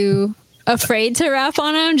like too afraid to rap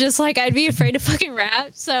on them, just like I'd be afraid to fucking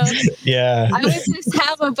rap. So Yeah. I would just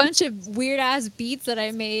have a bunch of weird ass beats that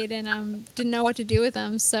I made, and didn't know what to do with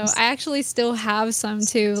them. So I actually still have some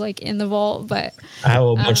too, like in the vault, but I have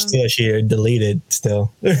a bunch still she deleted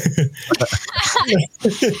still. yeah.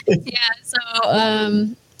 So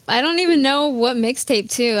I don't even know what mixtape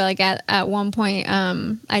too. Like at one point,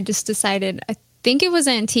 I just decided, I think it was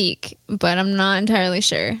Antique, but I'm not entirely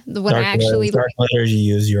sure. When I actually dark letters, you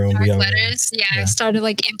use your own dark beat on. letters, yeah, I started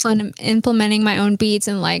like implementing my own beats,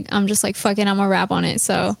 and like I'm just like, fuck it, I'm gonna rap on it.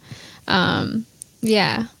 So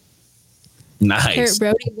yeah. Nice. Kurt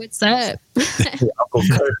Brody, what's up? Uncle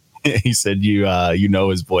Kurt. He said you know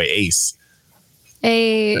his boy Ace.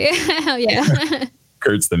 Hey, hell yeah.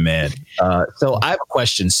 Kurt's the man. So I have a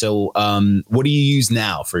question. So what do you use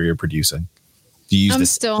now for your producing? Do you use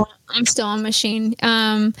I'm still on Machine.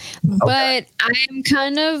 But I'm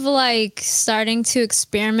kind of like starting to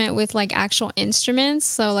experiment with like actual instruments.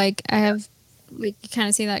 So like I have, like, you kind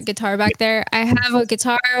of see that guitar back there. I have a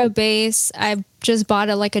guitar, a bass. I just bought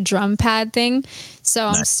like a drum pad thing. So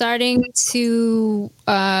I'm starting to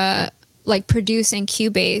like produce in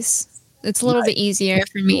Cubase. It's a little bit easier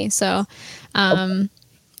for me. So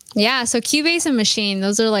yeah, so Cubase and Machine,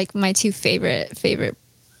 those are like my two favorite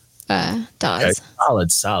DAWs. Okay.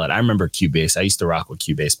 Solid. I remember Cubase. I used to rock with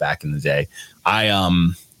Cubase back in the day. I've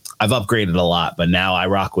upgraded a lot, but now I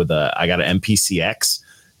rock with I got an MPCX,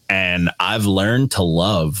 and I've learned to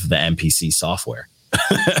love the MPC software.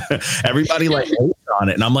 Everybody like hates on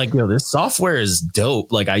it, and I'm like, yo, this software is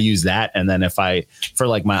dope. Like I use that, and then for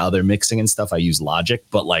like my other mixing and stuff, I use Logic,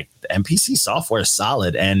 but like the MPC software is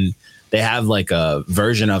solid, and they have like a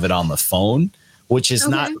version of it on the phone, which is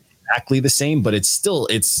not exactly the same, but it's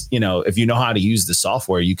if you know how to use the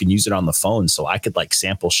software, you can use it on the phone. So I could like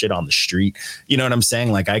sample shit on the street. You know what I'm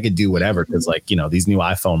saying? Like I could do whatever because like, these new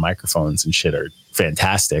iPhone microphones and shit are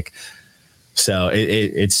fantastic. So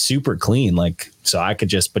it's super clean. Like, so I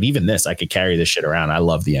could but even this, I could carry this shit around. I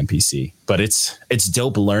love the MPC, but it's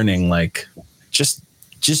dope learning, like just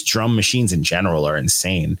drum machines in general are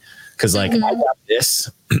insane. Cause like I got this,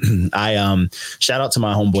 I shout out to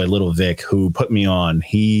my homeboy Little Vic who put me on.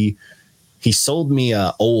 He sold me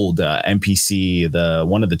a old MPC,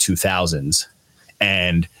 one of the 2000s,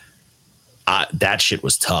 and that shit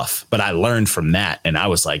was tough. But I learned from that, and I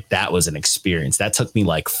was like, that was an experience. That took me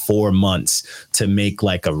like 4 months to make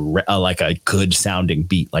like a good sounding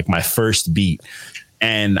beat, like my first beat.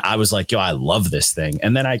 And I was like, yo, I love this thing.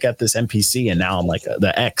 And then I got this MPC and now I'm like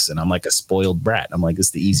the X and I'm like a spoiled brat. I'm like, it's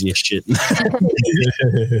the easiest shit.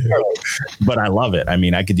 But I love it. I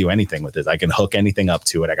mean, I could do anything with it. I can hook anything up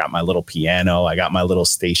to it. I got my little piano. I got my little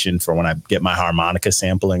station for when I get my harmonica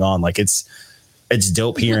sampling on. Like it's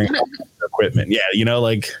dope hearing equipment. Yeah.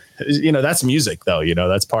 That's music though.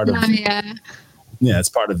 That's part of, it's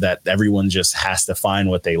part of that. Everyone just has to find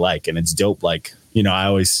what they like. And it's dope. Like,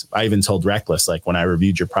 I even told Reckless, like when I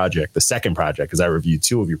reviewed your project, the second project, because I reviewed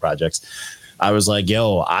 2 of your projects, I was like,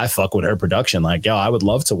 yo, I fuck with her production. Like, yo, I would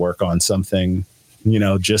love to work on something,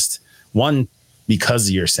 just one, because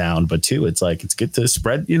of your sound, but 2, it's like, it's good to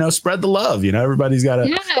spread the love. Everybody's got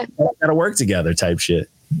to work together type shit.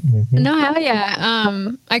 No, hell yeah.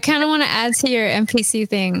 I kind of want to add to your MPC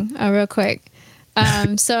thing real quick.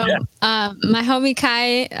 My homie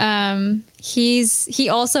Kai, he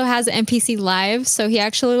also has an MPC Live, so he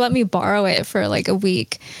actually let me borrow it for like a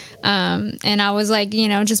week. And I was like,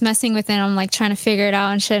 just messing with it. I'm like trying to figure it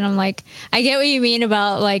out and shit. And I'm like, I get what you mean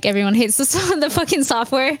about like everyone hates the fucking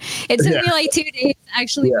software. It took me like 2 days to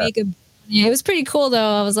actually make it was pretty cool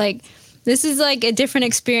though. I was like, this is like a different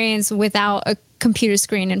experience without a computer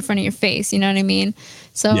screen in front of your face. You know what I mean?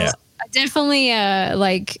 So I definitely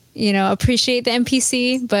appreciate the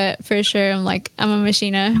MPC, but for sure I'm a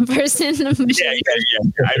Machina person. Yeah. I mean,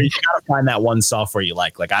 you gotta find that one software you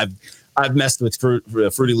like. Like I've messed with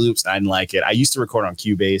Fruity Loops. I didn't like it. I used to record on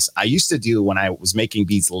Cubase. I used to do when I was making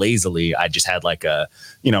beats lazily. I just had like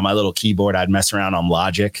my little keyboard. I'd mess around on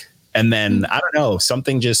Logic, and then I don't know,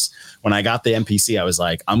 something just when I got the MPC, I was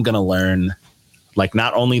like, I'm gonna learn. Like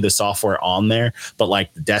not only the software on there, but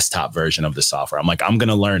like the desktop version of the software. I'm like, I'm going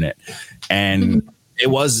to learn it. And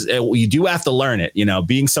you do have to learn it,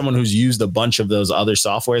 being someone who's used a bunch of those other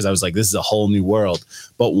softwares. I was like, this is a whole new world.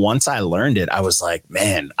 But once I learned it, I was like,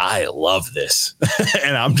 man, I love this.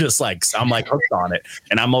 And I'm hooked on it.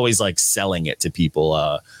 And I'm always like selling it to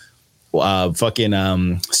people.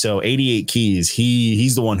 So 88 Keys,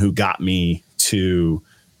 he's the one who got me to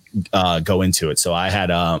go into it. So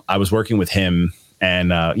I was working with him.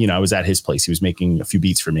 And, I was at his place. He was making a few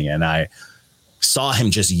beats for me and I saw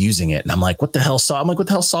him just using it. And I'm like, what the hell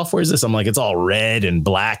software is this? I'm like, it's all red and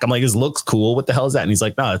black. I'm like, this looks cool. What the hell is that? And he's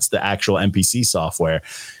like, no, it's the actual MPC software.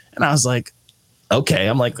 And I was like, okay.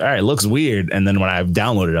 I'm like, all right, it looks weird. And then when I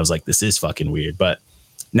downloaded it, I was like, this is fucking weird. But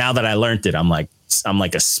now that I learned it, I'm like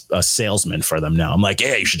a salesman for them now. I'm like,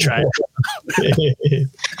 yeah, you should try it.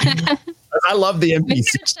 I love the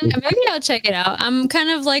MPC. Maybe I'll check it out. I'm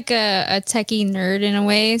kind of like a techie nerd in a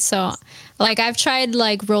way. So like I've tried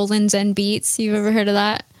like Roland Zen Beats. You've ever heard of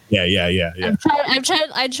that? Yeah.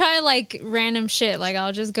 I try like random shit. Like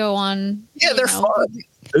I'll just go on. Yeah, they're fun.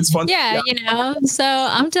 It's fun. Yeah, so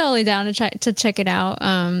I'm totally down to check it out.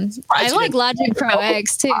 I like Logic Pro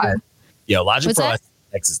X too. Yeah, Logic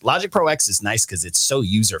Pro X is nice because it's so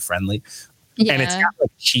user friendly. Yeah. And it's got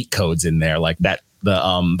like cheat codes in there like that. The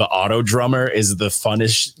auto drummer is the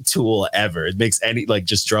funnest tool ever. It makes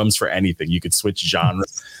just drums for anything. You could switch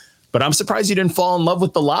genres. But I'm surprised you didn't fall in love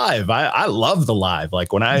with the live. I love the live.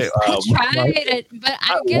 Like when I tried it, but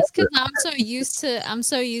I guess because I'm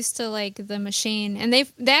so used to like the machine, and they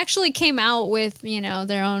actually came out with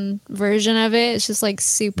their own version of it. It's just like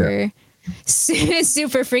super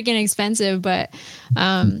freaking expensive, but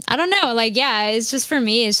I don't know. Like it's just for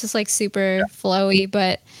me. It's just like super flowy,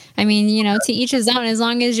 but. I mean, to each his own, as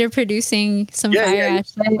long as you're producing some fire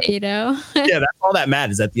ass shit, Yeah, that's all that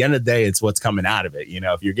matters. At the end of the day, it's what's coming out of it.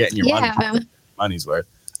 If you're getting your money's worth.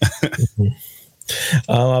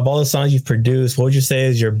 Of all the songs you've produced, what would you say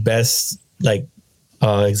is your best,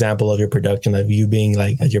 example of your production, of you being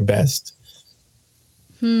like at your best?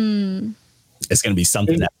 It's going to be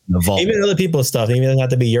something that's in the vault. Even other people's stuff. Even it doesn't have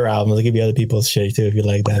to be your album. It could be other people's shit too if you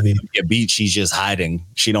like that beat. A beat she's just hiding.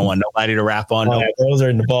 She don't want nobody to rap on. Yeah, those are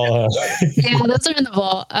in the vault. Huh? Yeah, those are in the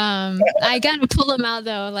vault. I gotta pull them out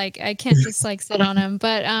though. Like I can't just like sit on them.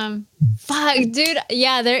 But fuck, dude.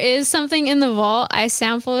 Yeah, there is something in the vault. I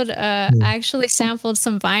sampled. I actually sampled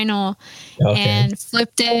some vinyl and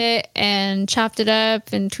flipped it and chopped it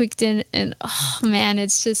up and tweaked it. And oh man,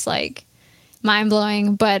 it's just like mind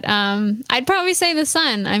blowing. But I'd probably say The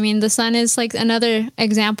Sun. I mean, The Sun is like another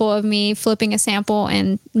example of me flipping a sample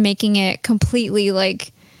and making it completely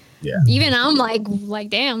like. Yeah. Even I'm like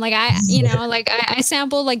damn, like I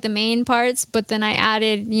sampled like the main parts, but then I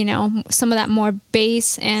added, you know, some of that more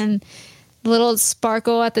bass and little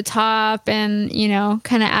sparkle at the top, and you know,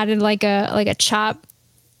 kind of added like a chop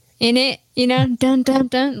in it, you know, dun dun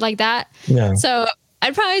dun like that. Yeah. So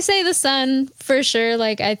I'd probably say The Sun for sure.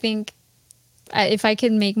 Like I think if I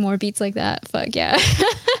could make more beats like that, fuck yeah.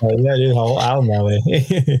 Oh, yeah, dude, whole album that way.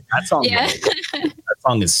 That song, that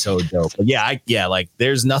song is so dope. But yeah, like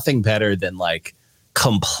there's nothing better than like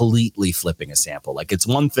completely flipping a sample. Like it's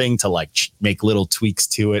one thing to like make little tweaks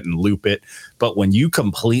to it and loop it, but when you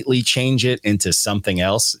completely change it into something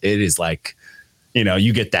else, it is like, you know,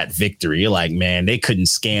 you get that victory. You're like, man, they couldn't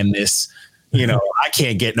scan this. You know, I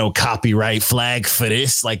can't get no copyright flag for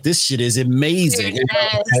this. Like this shit is amazing. Dude,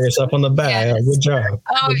 Pat yourself on the back. Yes. Yeah, good job.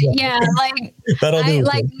 Oh good job. Yeah, like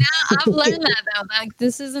like now I've learned that though. Like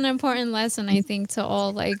this is an important lesson I think to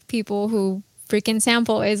all like people who freaking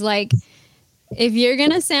sample is like, if you're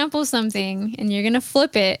gonna sample something and you're gonna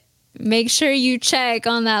flip it, make sure you check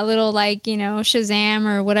on that little like, you know, Shazam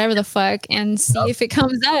or whatever the fuck and see if it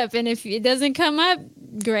comes up. And if it doesn't come up,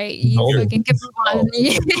 great. You fucking can move on.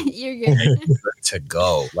 You're good. To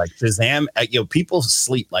go. Like Shazam, you know, people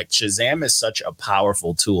sleep. Like Shazam is such a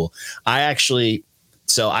powerful tool. I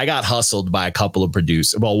got hustled by a couple of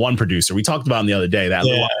producers. Well, one producer. We talked about him the other day.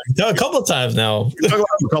 A couple of times now. A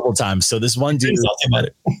couple of times. So this one dude, about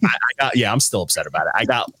it. I'm still upset about it. I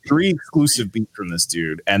got 3 exclusive beats from this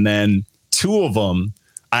dude, and then 2 of them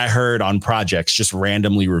I heard on projects just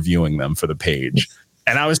randomly reviewing them for the page.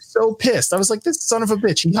 And I was so pissed. I was like, this son of a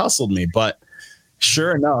bitch, he hustled me. But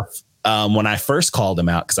sure enough, when I first called him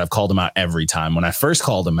out, because I've called him out every time. When I first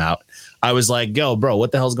called him out, I was like, yo, bro,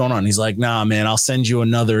 what the hell's going on? He's like, nah, man, I'll send you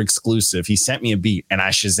another exclusive. He sent me a beat and I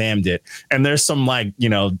Shazammed it. And there's some like, you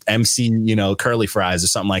know, MC, you know, Curly Fries or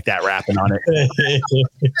something like that rapping on it.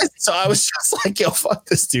 So I was just like, yo, fuck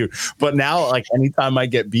this dude. But now, like, anytime I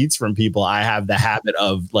get beats from people, I have the habit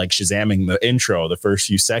of like Shazamming the intro, the first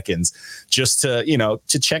few seconds, just to, you know,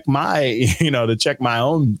 to check my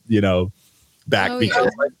own, you know, back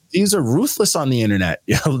because like, these are ruthless on the internet.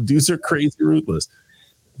 You know, dudes are crazy ruthless.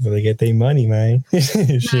 So they get their money, man.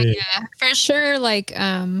 Yeah, for sure. Like,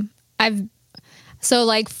 so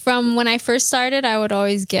like from when I first started, I would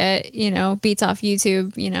always get, you know, beats off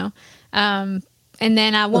YouTube, you know, and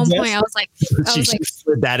then at one point I was like,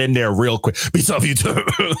 slid that in there real quick. Beats off YouTube.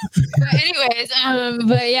 But anyways,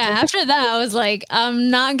 but yeah, after that I was like, I'm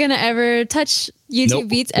not gonna ever touch YouTube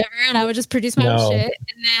beats ever, and I would just produce my own shit.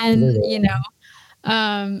 And then, you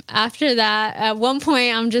know, after that, at one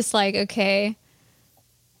point I'm just like, okay,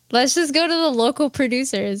 let's just go to the local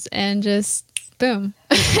producers and just boom.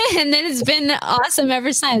 And then it's been awesome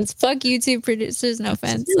ever since. Fuck YouTube producers, no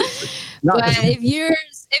offense. But if you're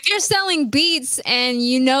selling beats and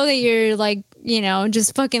you know that you're like, you know,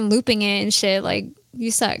 just fucking looping it and shit, like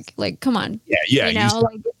you suck. Like, come on. Yeah. You know,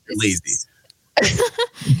 like you're lazy.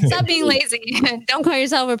 Stop being lazy. Don't call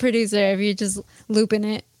yourself a producer if you're just looping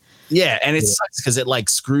it. Yeah, and it sucks because it like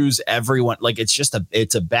screws everyone. Like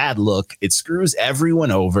it's a bad look. It screws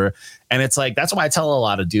everyone over, and it's like that's why I tell a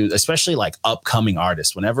lot of dudes, especially like upcoming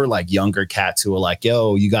artists, whenever like younger cats who are like,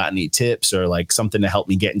 "Yo, you got any tips or like something to help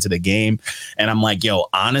me get into the game?" And I'm like, "Yo,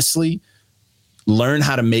 honestly, learn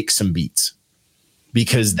how to make some beats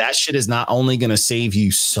because that shit is not only gonna save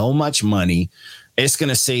you so much money, it's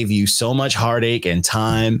gonna save you so much heartache and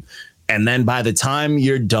time." And then by the time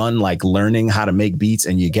you're done, like learning how to make beats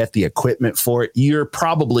and you get the equipment for it, you're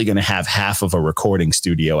probably going to have half of a recording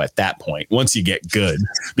studio at that point once you get good,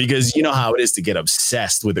 because you know how it is to get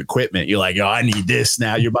obsessed with equipment. You're like, oh, I need this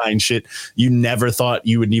now. You're buying shit you never thought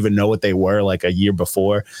you would even know what they were like a year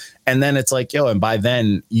before. And then it's like, yo, and by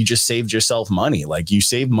then you just saved yourself money. Like you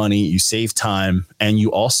save money, you save time, and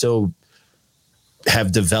you also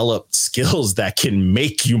have developed skills that can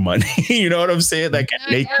make you money. You know what I'm saying? That can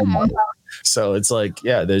make you money. So it's like,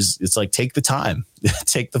 yeah, it's like, take the time,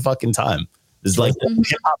 take the fucking time. It's like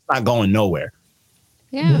hip hop's not going nowhere.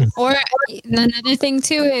 Yeah. Or another thing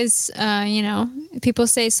too is, people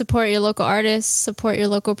say support your local artists, support your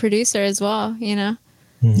local producer as well,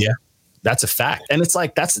 Yeah, that's a fact. And it's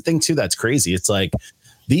like, that's the thing too. That's crazy. It's like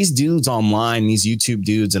these dudes online, these YouTube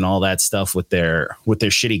dudes and all that stuff with their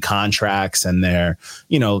shitty contracts and they're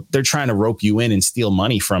trying to rope you in and steal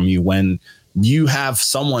money from you when you have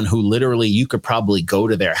someone who literally you could probably go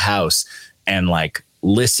to their house and like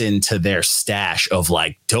listen to their stash of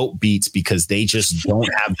like dope beats because they just don't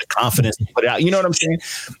have the confidence to put it out. You know what I'm saying?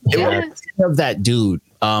 Yeah. Of that dude.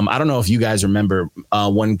 I don't know if you guys remember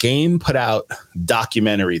when Game put out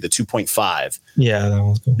documentary, the 2.5. Yeah, that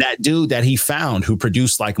was cool. That dude that he found who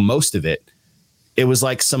produced like most of it, it was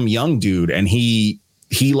like some young dude, and he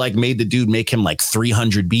like made the dude make him like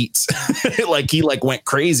 300 beats. Like he like went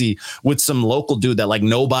crazy with some local dude that like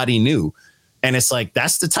nobody knew. And it's like,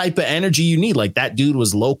 that's the type of energy you need. Like that dude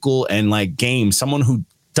was local and like Game, someone who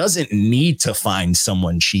doesn't need to find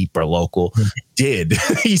someone cheap or local, did.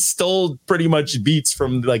 He stole pretty much beats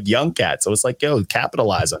from like young cats. So it's like, yo,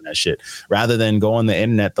 capitalize on that shit rather than go on the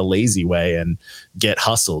internet the lazy way and get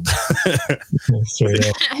hustled.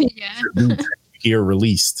 Yeah. Here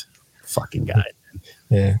released. Fucking guy.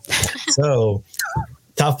 Yeah. So,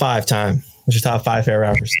 top 5 time. What's your top 5 favorite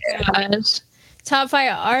rappers? Gosh. Top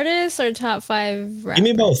 5 artists or top 5 rappers? Give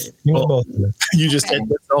me both. You just set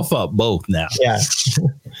yourself up both now. Yeah.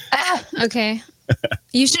 Okay.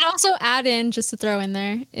 You should also add in, just to throw in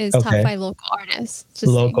there, is top 5 local artists. Just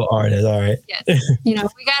local artists. All right. Yes. We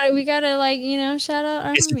gotta like, shout out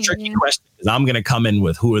our It's a homie, tricky question because I'm gonna come in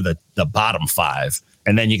with who are the bottom 5.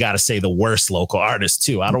 And then you got to say the worst local artist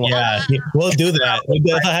too. I don't want. Yeah, we'll do that.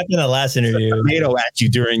 That happened in the last interview. Tomato at you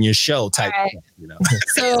during your show type. Right. Thing,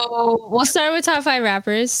 So we'll start with top 5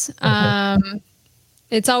 rappers.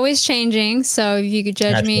 It's always changing, so if you could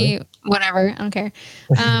judge me, whatever, I don't care.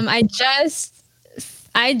 I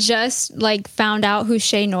just like found out who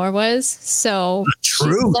Shay Noor was, so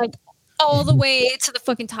she's like all the way to the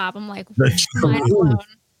fucking top. I'm like, mind blown.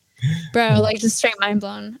 Bro, like just straight mind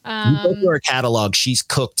blown. You go through her catalog, she's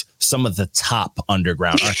cooked some of the top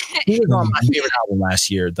underground. She was on my favorite album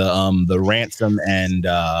last year, the Ransom and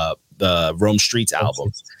the Rome Streets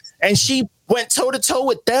album, and she went toe to toe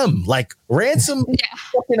with them. Like Ransom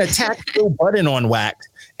fucking attacked Joe Budden on wax,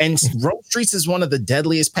 and Rome Streets is one of the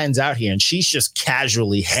deadliest pens out here, and she's just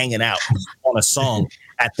casually hanging out on a song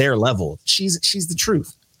at their level. She's the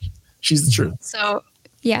truth. She's the truth. So.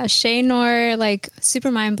 Yeah, Shay Noor, like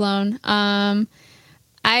super mind blown. I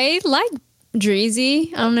like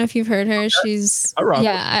Dreezy. I don't know if you've heard her. She's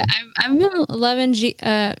I've been loving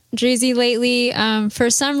Dreezy lately.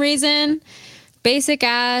 For some reason, basic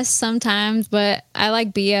ass sometimes, but I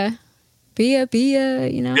like Bia, Mac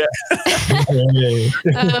Miller,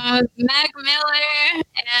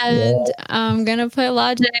 and I'm gonna put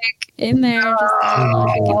Logic in there.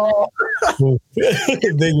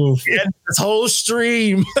 Big move. This whole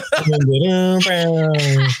stream. That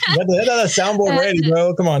soundboard ready,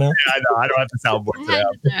 bro. Come on now. Yeah, I know. I don't have the soundboard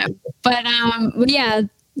today. But yeah,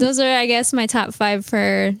 those are, I guess, my top 5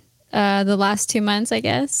 for the last 2 months, I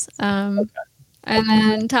guess. And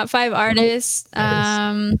then top 5 artists.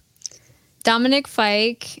 Dominic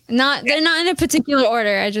Fike. They're not in a particular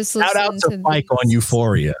order. I just shout out to Fike on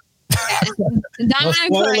Euphoria. Dominic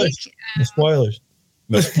Fike. No spoilers.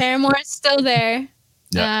 Paramore's still there.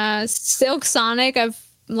 Yeah. Silk Sonic, I've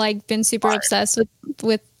like been super obsessed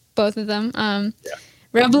with both of them.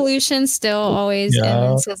 Revolution still always, and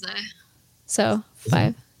then SZA. So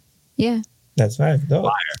 5. Yeah. That's 5.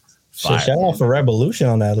 Fire. Shout out for Revolution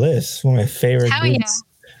on that list. One of my favorite groups.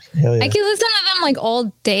 Hell yeah. I can listen to them like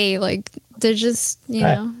all day. Like they're just,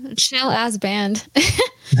 chill ass band.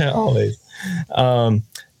 Always.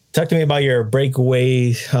 Talk to me about your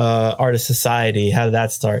Breakaway Artist Society. How did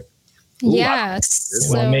that start?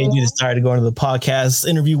 What made you start going to the podcast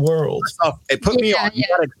interview world? It put me on. You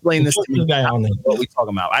gotta explain this to me. What we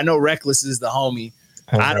talking about? I know Reckless is the homie.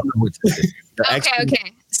 I don't know what to do.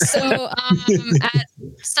 Okay. So at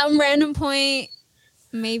some random point,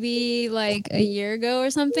 maybe like a year ago or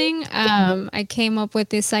something, I came up with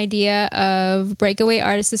this idea of Breakaway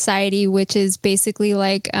Artist Society, which is basically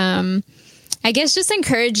like, I guess just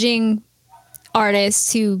encouraging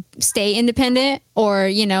artists to stay independent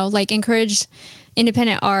or, like encourage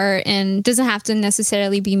independent art, and doesn't have to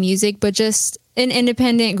necessarily be music, but just an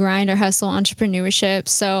independent grind or hustle entrepreneurship.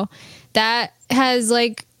 So that has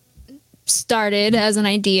like started as an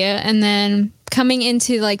idea, and then coming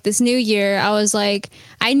into like this new year, I was like,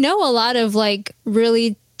 I know a lot of like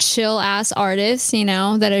really chill ass artists, you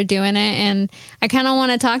know, that are doing it. And I kind of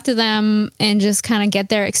want to talk to them and just kind of get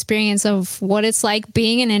their experience of what it's like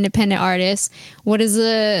being an independent artist. What is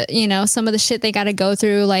the, you know, some of the shit they got to go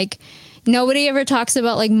through. Like, nobody ever talks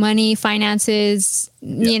about like money, finances,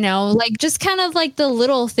 you know, like just kind of like the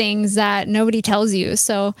little things that nobody tells you.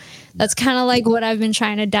 So that's kind of like what I've been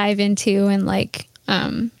trying to dive into and like,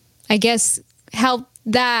 I guess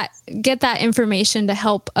get that information to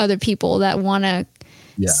help other people that want to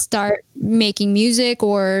start making music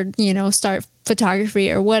or, you know, start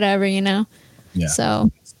photography or whatever, you know? Yeah.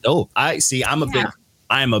 So. Oh, I'm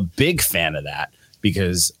a big fan of that.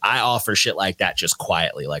 Because I offer shit like that just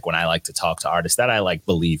quietly. Like when I like to talk to artists that I like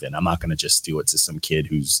believe in, I'm not going to just do it to some kid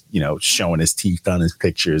who's, you know, showing his teeth on his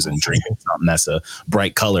pictures and drinking something that's a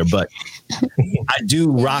bright color. But I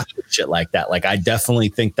do rock with shit like that. Like I definitely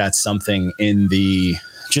think that's something in the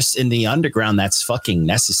underground that's fucking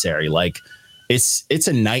necessary. Like it's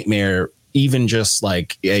a nightmare. Even just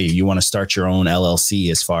like, hey, you want to start your own LLC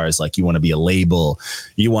as far as like you want to be a label,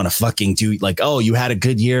 you want to fucking do like, oh, you had a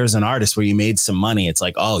good year as an artist where you made some money. It's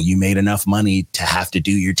like, oh, you made enough money to have to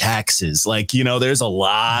do your taxes. Like, you know, there's a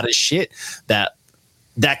lot of shit that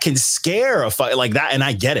can scare like that. And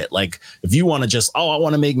I get it. Like if you want to just, I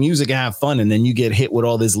want to make music and have fun. And then you get hit with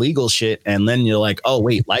all this legal shit. And then you're like, oh,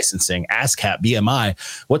 wait, licensing, ASCAP, BMI,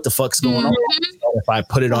 what the fuck's going on? If I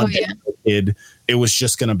put it on kid, it was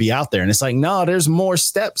just going to be out there. And it's like, no, there's more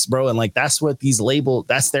steps, bro. And like, that's what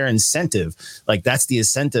that's their incentive. Like that's the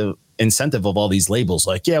incentive of all these labels.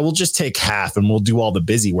 Like, yeah, we'll just take half and we'll do all the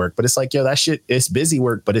busy work. But it's like, yo, that shit is busy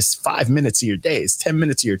work, but it's 5 minutes of your day. It's 10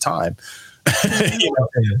 minutes of your time. You know,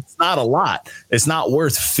 it's not a lot. It's not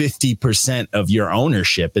worth 50% of your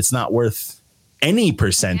ownership. It's not worth any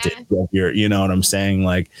percentage of your, you know what I'm saying?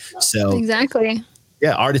 Like, so exactly.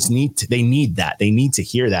 Yeah. Artists need that. They need to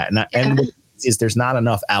hear that. And there's not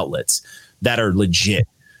enough outlets that are legit.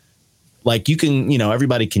 Like you can, you know,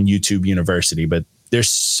 everybody can YouTube University, but there's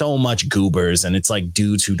so much goobers and it's like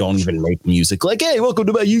dudes who don't even make music. Like, hey, welcome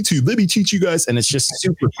to my YouTube. Let me teach you guys. And it's just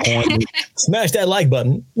super corny. Smash that like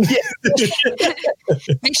button. Yeah.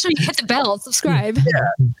 Make sure you hit the bell, subscribe.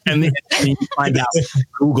 Yeah. And then you find out,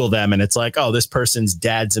 Google them and it's like, oh, this person's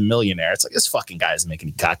dad's a millionaire. It's like, this fucking guy isn't making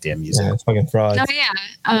any goddamn music. Yeah, it's fucking fraud.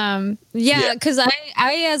 Oh, yeah. Because I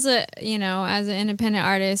as an independent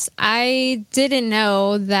artist, I didn't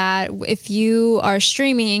know that if you are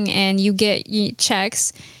streaming and you get checks,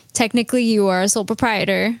 technically you are a sole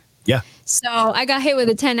proprietor. Yeah. So I got hit with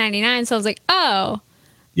a 1099. So I was like, oh,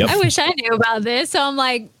 I wish I knew about this. So I'm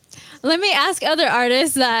like, let me ask other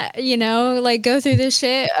artists that, you know, like go through this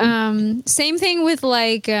shit. Same thing with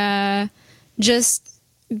like just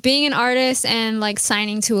being an artist and like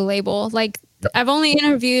signing to a label. Like I've only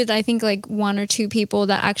interviewed, I think, like 1 or 2 people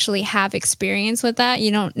that actually have experience with that.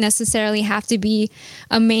 You don't necessarily have to be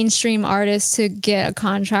a mainstream artist to get a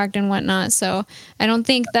contract and whatnot. So I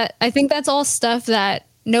think that's all stuff that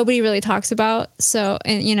nobody really talks about. So,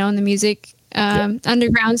 and you know, in the music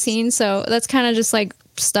underground scene. So that's kind of just like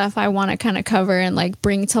stuff I want to kind of cover and like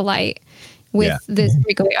bring to light with this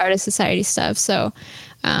Breakaway Artist Society stuff. So,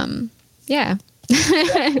 yeah.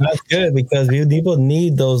 That's good because people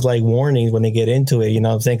need those like warnings when they get into it, you know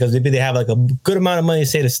what I'm saying? Because maybe they have like a good amount of money,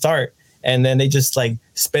 say, to start, and then they just like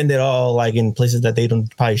spend it all like in places that they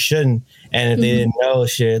probably shouldn't. And if they didn't know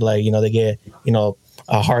shit, like, you know, they get, you know,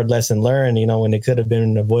 a hard lesson learned, you know, when it could have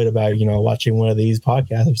been avoided by, you know, watching one of these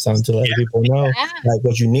podcasts or something to let people know like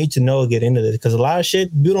what you need to know, get into this. Because a lot of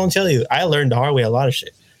shit people don't tell you. I learned the hard way a lot of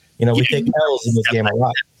shit. You know, we take L's in this game a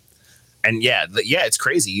lot. And it's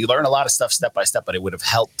crazy. You learn a lot of stuff step by step, but it would have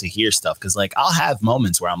helped to hear stuff. Cause like I'll have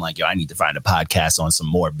moments where I'm like, yo, I need to find a podcast on some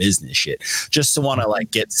more business shit just to want to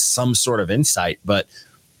like get some sort of insight. But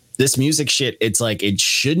this music shit, it's like, it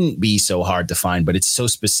shouldn't be so hard to find, but it's so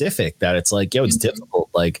specific that it's like, yo, it's difficult.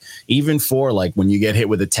 Like even for like when you get hit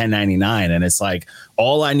with a 1099 and it's like,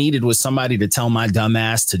 all I needed was somebody to tell my dumb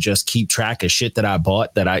ass to just keep track of shit that I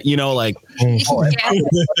bought that I, you know, like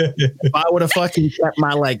if I would have fucking kept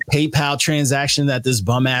my like PayPal transaction at this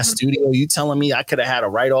bum ass studio, you telling me I could have had a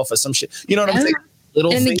write off of some shit. You know what I'm saying?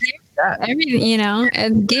 Little things. Everything, you know,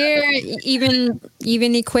 and gear, even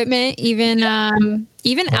equipment, even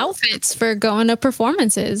outfits for going to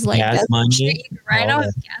performances, like gas money, right off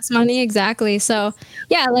gas money, exactly. So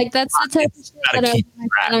yeah, like that's the type of shit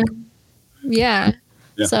that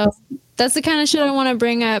So that's the kind of shit I want to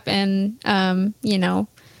bring up, and you know,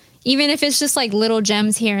 even if it's just like little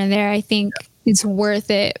gems here and there, I think it's worth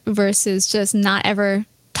it versus just not ever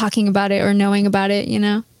talking about it or knowing about it, you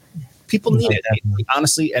know. People need it,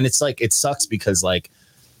 honestly. And it's like, it sucks because like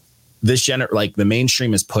like the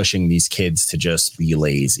mainstream is pushing these kids to just be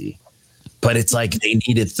lazy, but it's like they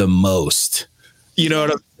need it the most. You know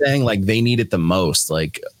what I'm saying? Like they need it the most,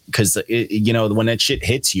 like, because you know, when that shit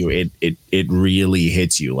hits you, it really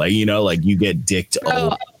hits you. Like, you know, like you get dicked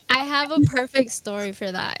over. I have a perfect story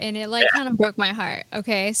for that, and it like kind of broke my heart.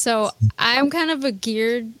 Okay, so I'm kind of a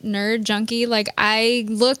gear nerd junkie. Like I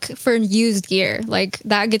look for used gear, like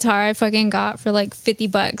that guitar I fucking got for like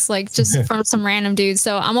 $50, like just from some random dude.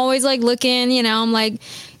 So I'm always like looking, you know, I'm like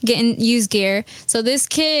getting used gear. So this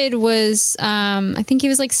kid was, I think he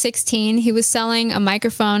was like 16. He was selling a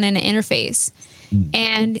microphone and an interface,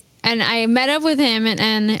 and I met up with him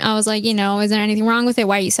and I was like, you know, is there anything wrong with it?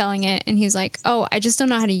 Why are you selling it? And he's like, oh, I just don't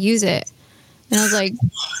know how to use it. And I was like,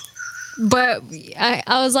 but I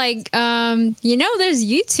was like, you know, there's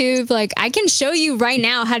YouTube. Like I can show you right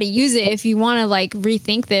now how to use it if you want to like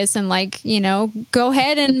rethink this and like, you know, go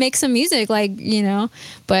ahead and make some music, like, you know.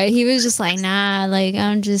 But he was just like, nah, like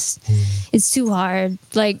it's too hard.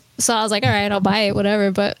 Like, so I was like, all right, I'll buy it,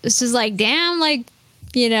 whatever. But it's just like, damn, like,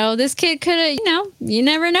 you know, this kid could have, you know, you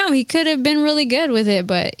never know. He could have been really good with it,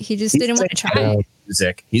 but he just didn't want to try it.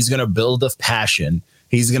 Music. He's going to build a passion.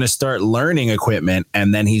 He's going to start learning equipment,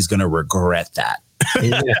 and then he's going to regret that.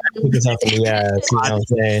 Yeah, that's what I'm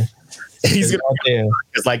saying. He's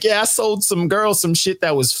it's like, yeah, I sold some girl some shit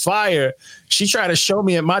that was fire. She tried to show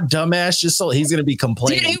me it. My dumb ass just sold. He's gonna be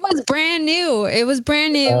complaining. Dude, it was brand new. He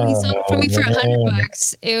sold it for me for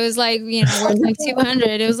 $100. It was like, you know, worth like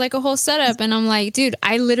 200. It was like a whole setup, and I'm like, dude,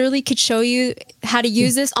 I literally could show you how to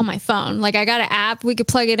use this on my phone. Like, I got an app. We could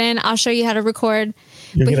plug it in. I'll show you how to record.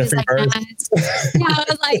 But he was like, nah, yeah, I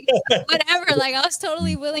was like, whatever. Like, I was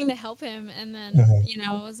totally willing to help him. And then, you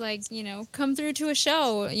know, I was like, you know, come through to a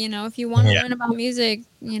show, you know, if you want to learn about music,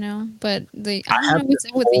 you know. But I don't know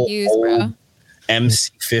what's with the use, bro.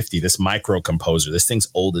 MC50, this micro composer. This thing's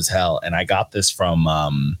old as hell. And I got this from,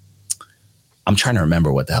 I'm trying to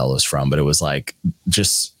remember what the hell it was from, but it was like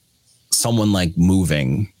just someone like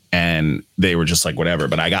moving. And they were just like, whatever.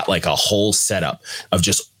 But I got like a whole setup of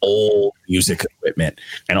just old music equipment.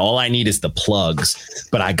 And all I need is the plugs.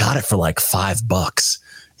 But I got it for like $5.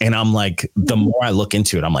 And I'm like, the more I look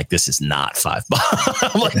into it, I'm like, this is not $5.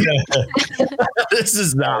 I'm like, this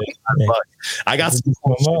is not $5. I got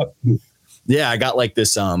I got like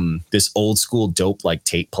this this old school dope like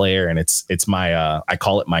tape player, and it's my I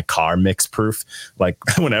call it my car mix proof. Like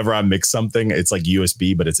whenever I mix something, it's like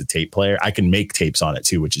USB, but it's a tape player. I can make tapes on it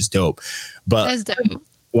too, which is dope. But that's dope.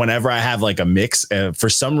 Whenever I have like a mix, for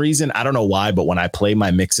some reason, I don't know why, but when I play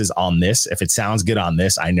my mixes on this, if it sounds good on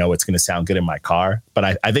this, I know it's going to sound good in my car.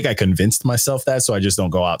 But I think I convinced myself that, so I just don't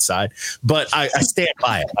go outside. But I stand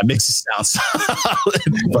by it. My mixes sound solid.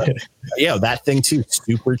 But yeah, that thing too,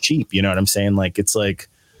 super cheap. You know what I'm saying? Like, it's like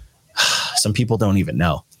some people don't even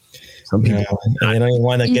know. Some people they don't even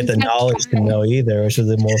want to get the knowledge to know either, which is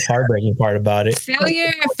the most heartbreaking part about it.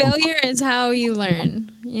 Failure is how you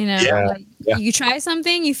learn. You know, you try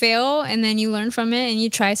something, you fail, and then you learn from it, and you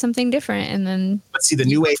try something different, and then. But see, the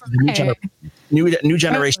new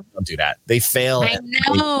generation don't do that. They fail. I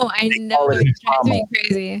know. It drives me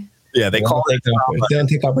crazy. Yeah, they don't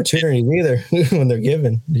take opportunities either when they're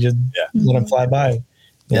given. They just let them fly by.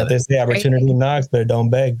 Yeah, they say opportunity knocks, but don't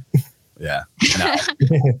beg. Yeah, no.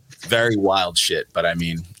 Very wild shit. But I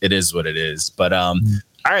mean, it is what it is. But all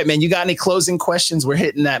right, man, you got any closing questions? We're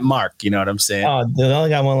hitting that mark. You know what I'm saying? Oh, I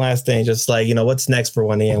only got one last thing. Just like, you know, what's next for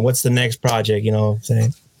 1AM? What's the next project? You know what I'm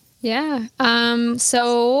saying? Yeah.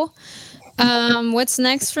 So what's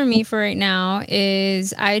next for me for right now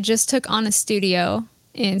is I just took on a studio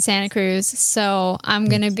in Santa Cruz. So I'm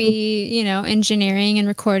going to be, you know, engineering and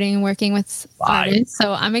recording and working with artists.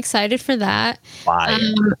 So I'm excited for that.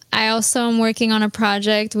 I also am working on a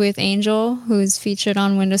project with Angel, who's featured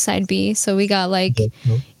on Windows Side B. So we got like,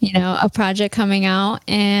 you know, a project coming out,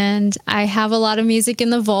 and I have a lot of music in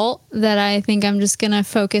the vault that I think I'm just going to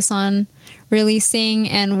focus on releasing.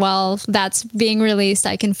 And while that's being released,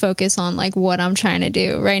 I can focus on like what I'm trying to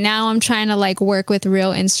do. Right now, I'm trying to like work with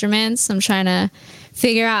real instruments. I'm trying to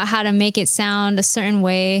figure out how to make it sound a certain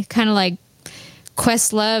way, kind of like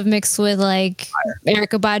Questlove mixed with like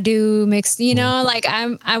Erykah Badu mixed, you know, like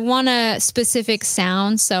I want a specific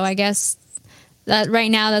sound. So I guess that right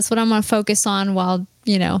now that's what I'm going to focus on while,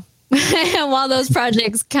 you know, while those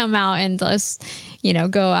projects come out and just, you know,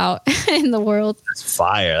 go out in the world. That's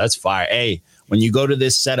fire. That's fire. Hey, when you go to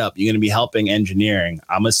this setup, you're going to be helping engineering.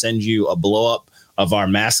 I'm going to send you a blow up of our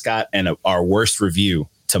mascot and our worst review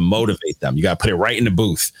to motivate them. You got to put it right in the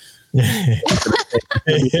booth. That's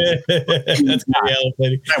funny.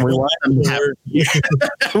 And we want them to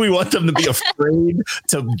we want them to be afraid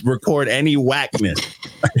to record any whackness.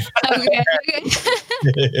 Okay.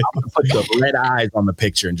 I'm gonna put the red eyes on the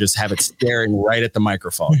picture and just have it staring right at the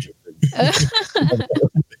microphone.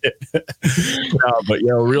 No, but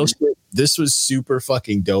real shit. This was super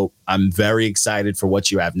fucking dope. I'm very excited for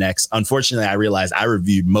what you have next. Unfortunately, I realized I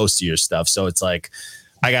reviewed most of your stuff, so it's like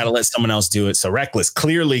I got to let someone else do it. So Reckless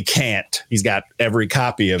clearly can't. He's got every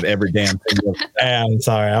copy of every damn thing. I'm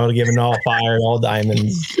sorry. I would have given all fire and all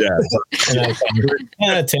diamonds. Yeah. 10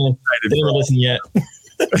 out of 10. Didn't listen yet.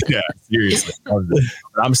 Yeah, seriously.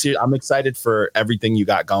 I'm excited for everything you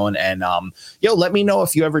got going. And let me know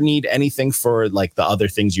if you ever need anything for like the other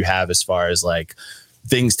things you have as far as like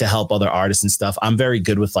things to help other artists and stuff. I'm very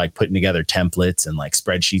good with like putting together templates and like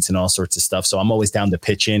spreadsheets and all sorts of stuff. So I'm always down to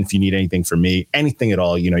pitch in if you need anything from me, anything at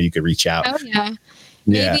all, you could reach out. Oh yeah.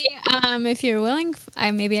 Maybe if you're willing,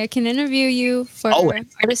 maybe I can interview you for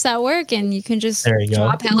Artists at Work, and you can just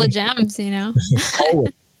drop hella gems,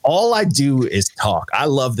 All I do is talk. I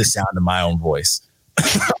love the sound of my own voice.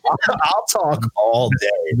 I'll talk all day.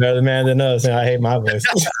 You're better man than us, and I hate my voice.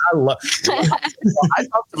 I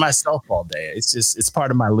talk to myself all day. It's part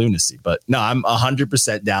of my lunacy. But no, I'm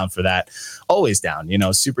 100% down for that. Always down.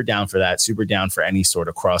 Super down for that. Super down for any sort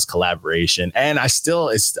of cross collaboration. And I still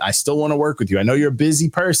want to work with you. I know you're a busy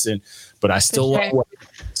person, but I still want to work.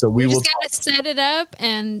 So we will just gotta set it up,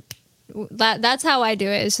 and that's how I do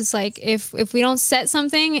it. It's just like if we don't set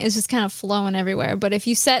something, it's just kind of flowing everywhere. But if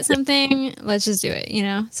you set something, let's just do it,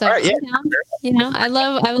 So right, I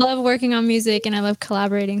love working on music, and I love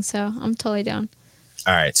collaborating, so I'm totally down.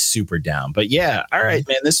 All right, super down. But yeah, all right,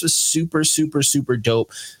 man, this was super, super, super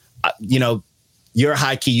dope. You're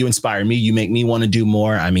high key. You inspire me. You make me want to do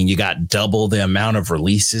more. I mean, you got double the amount of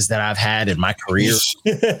releases that I've had in my career.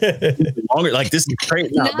 Longer, like this is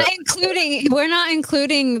crazy. We're not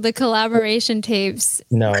including the collaboration tapes.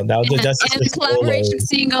 No, that's and the collaboration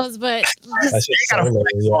singles. But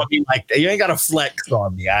you ain't got to flex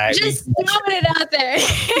on me. Just throwing it out there.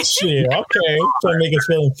 Shit, okay. Trying to make us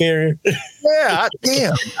feel inferior. Yeah,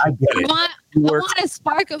 damn. I get it. I want a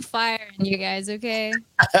spark of fire in you guys, okay?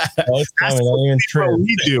 That's what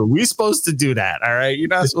we do. We're supposed to do that, all right? You're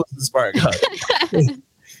not supposed to spark up.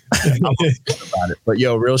 About it. But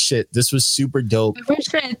real shit, this was super dope. For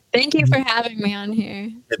sure. Thank you for having me on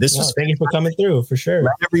here. Thank you for coming through, for sure.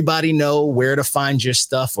 Let everybody know where to find your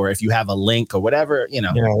stuff, or if you have a link or whatever, let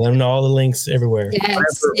them know all the links everywhere.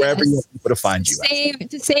 Yes, wherever you want people to find you.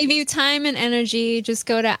 To save you time and energy, just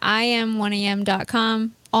go to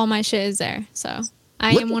iam1am.com. All my shit is there. So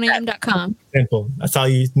iam1am.com. Simple. That's how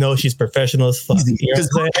you know she's professional as fuck. You know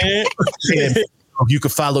what I'm saying? You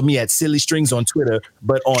can follow me at Silly Strings on Twitter,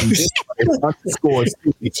 but on this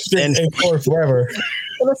it's _ forever.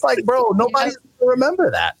 And it's like, bro, nobody's gonna remember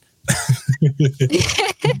that.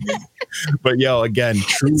 But again,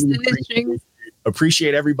 truly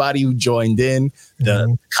appreciate everybody who joined in.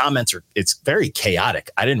 The comments it's very chaotic.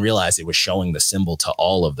 I didn't realize it was showing the symbol to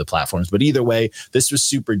all of the platforms, but either way, this was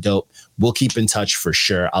super dope. We'll keep in touch for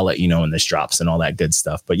sure. I'll let you know when this drops and all that good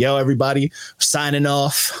stuff. But everybody, signing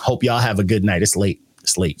off. Hope y'all have a good night. It's late.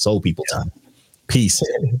 It's old people time. Peace.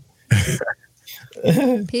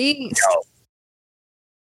 Peace.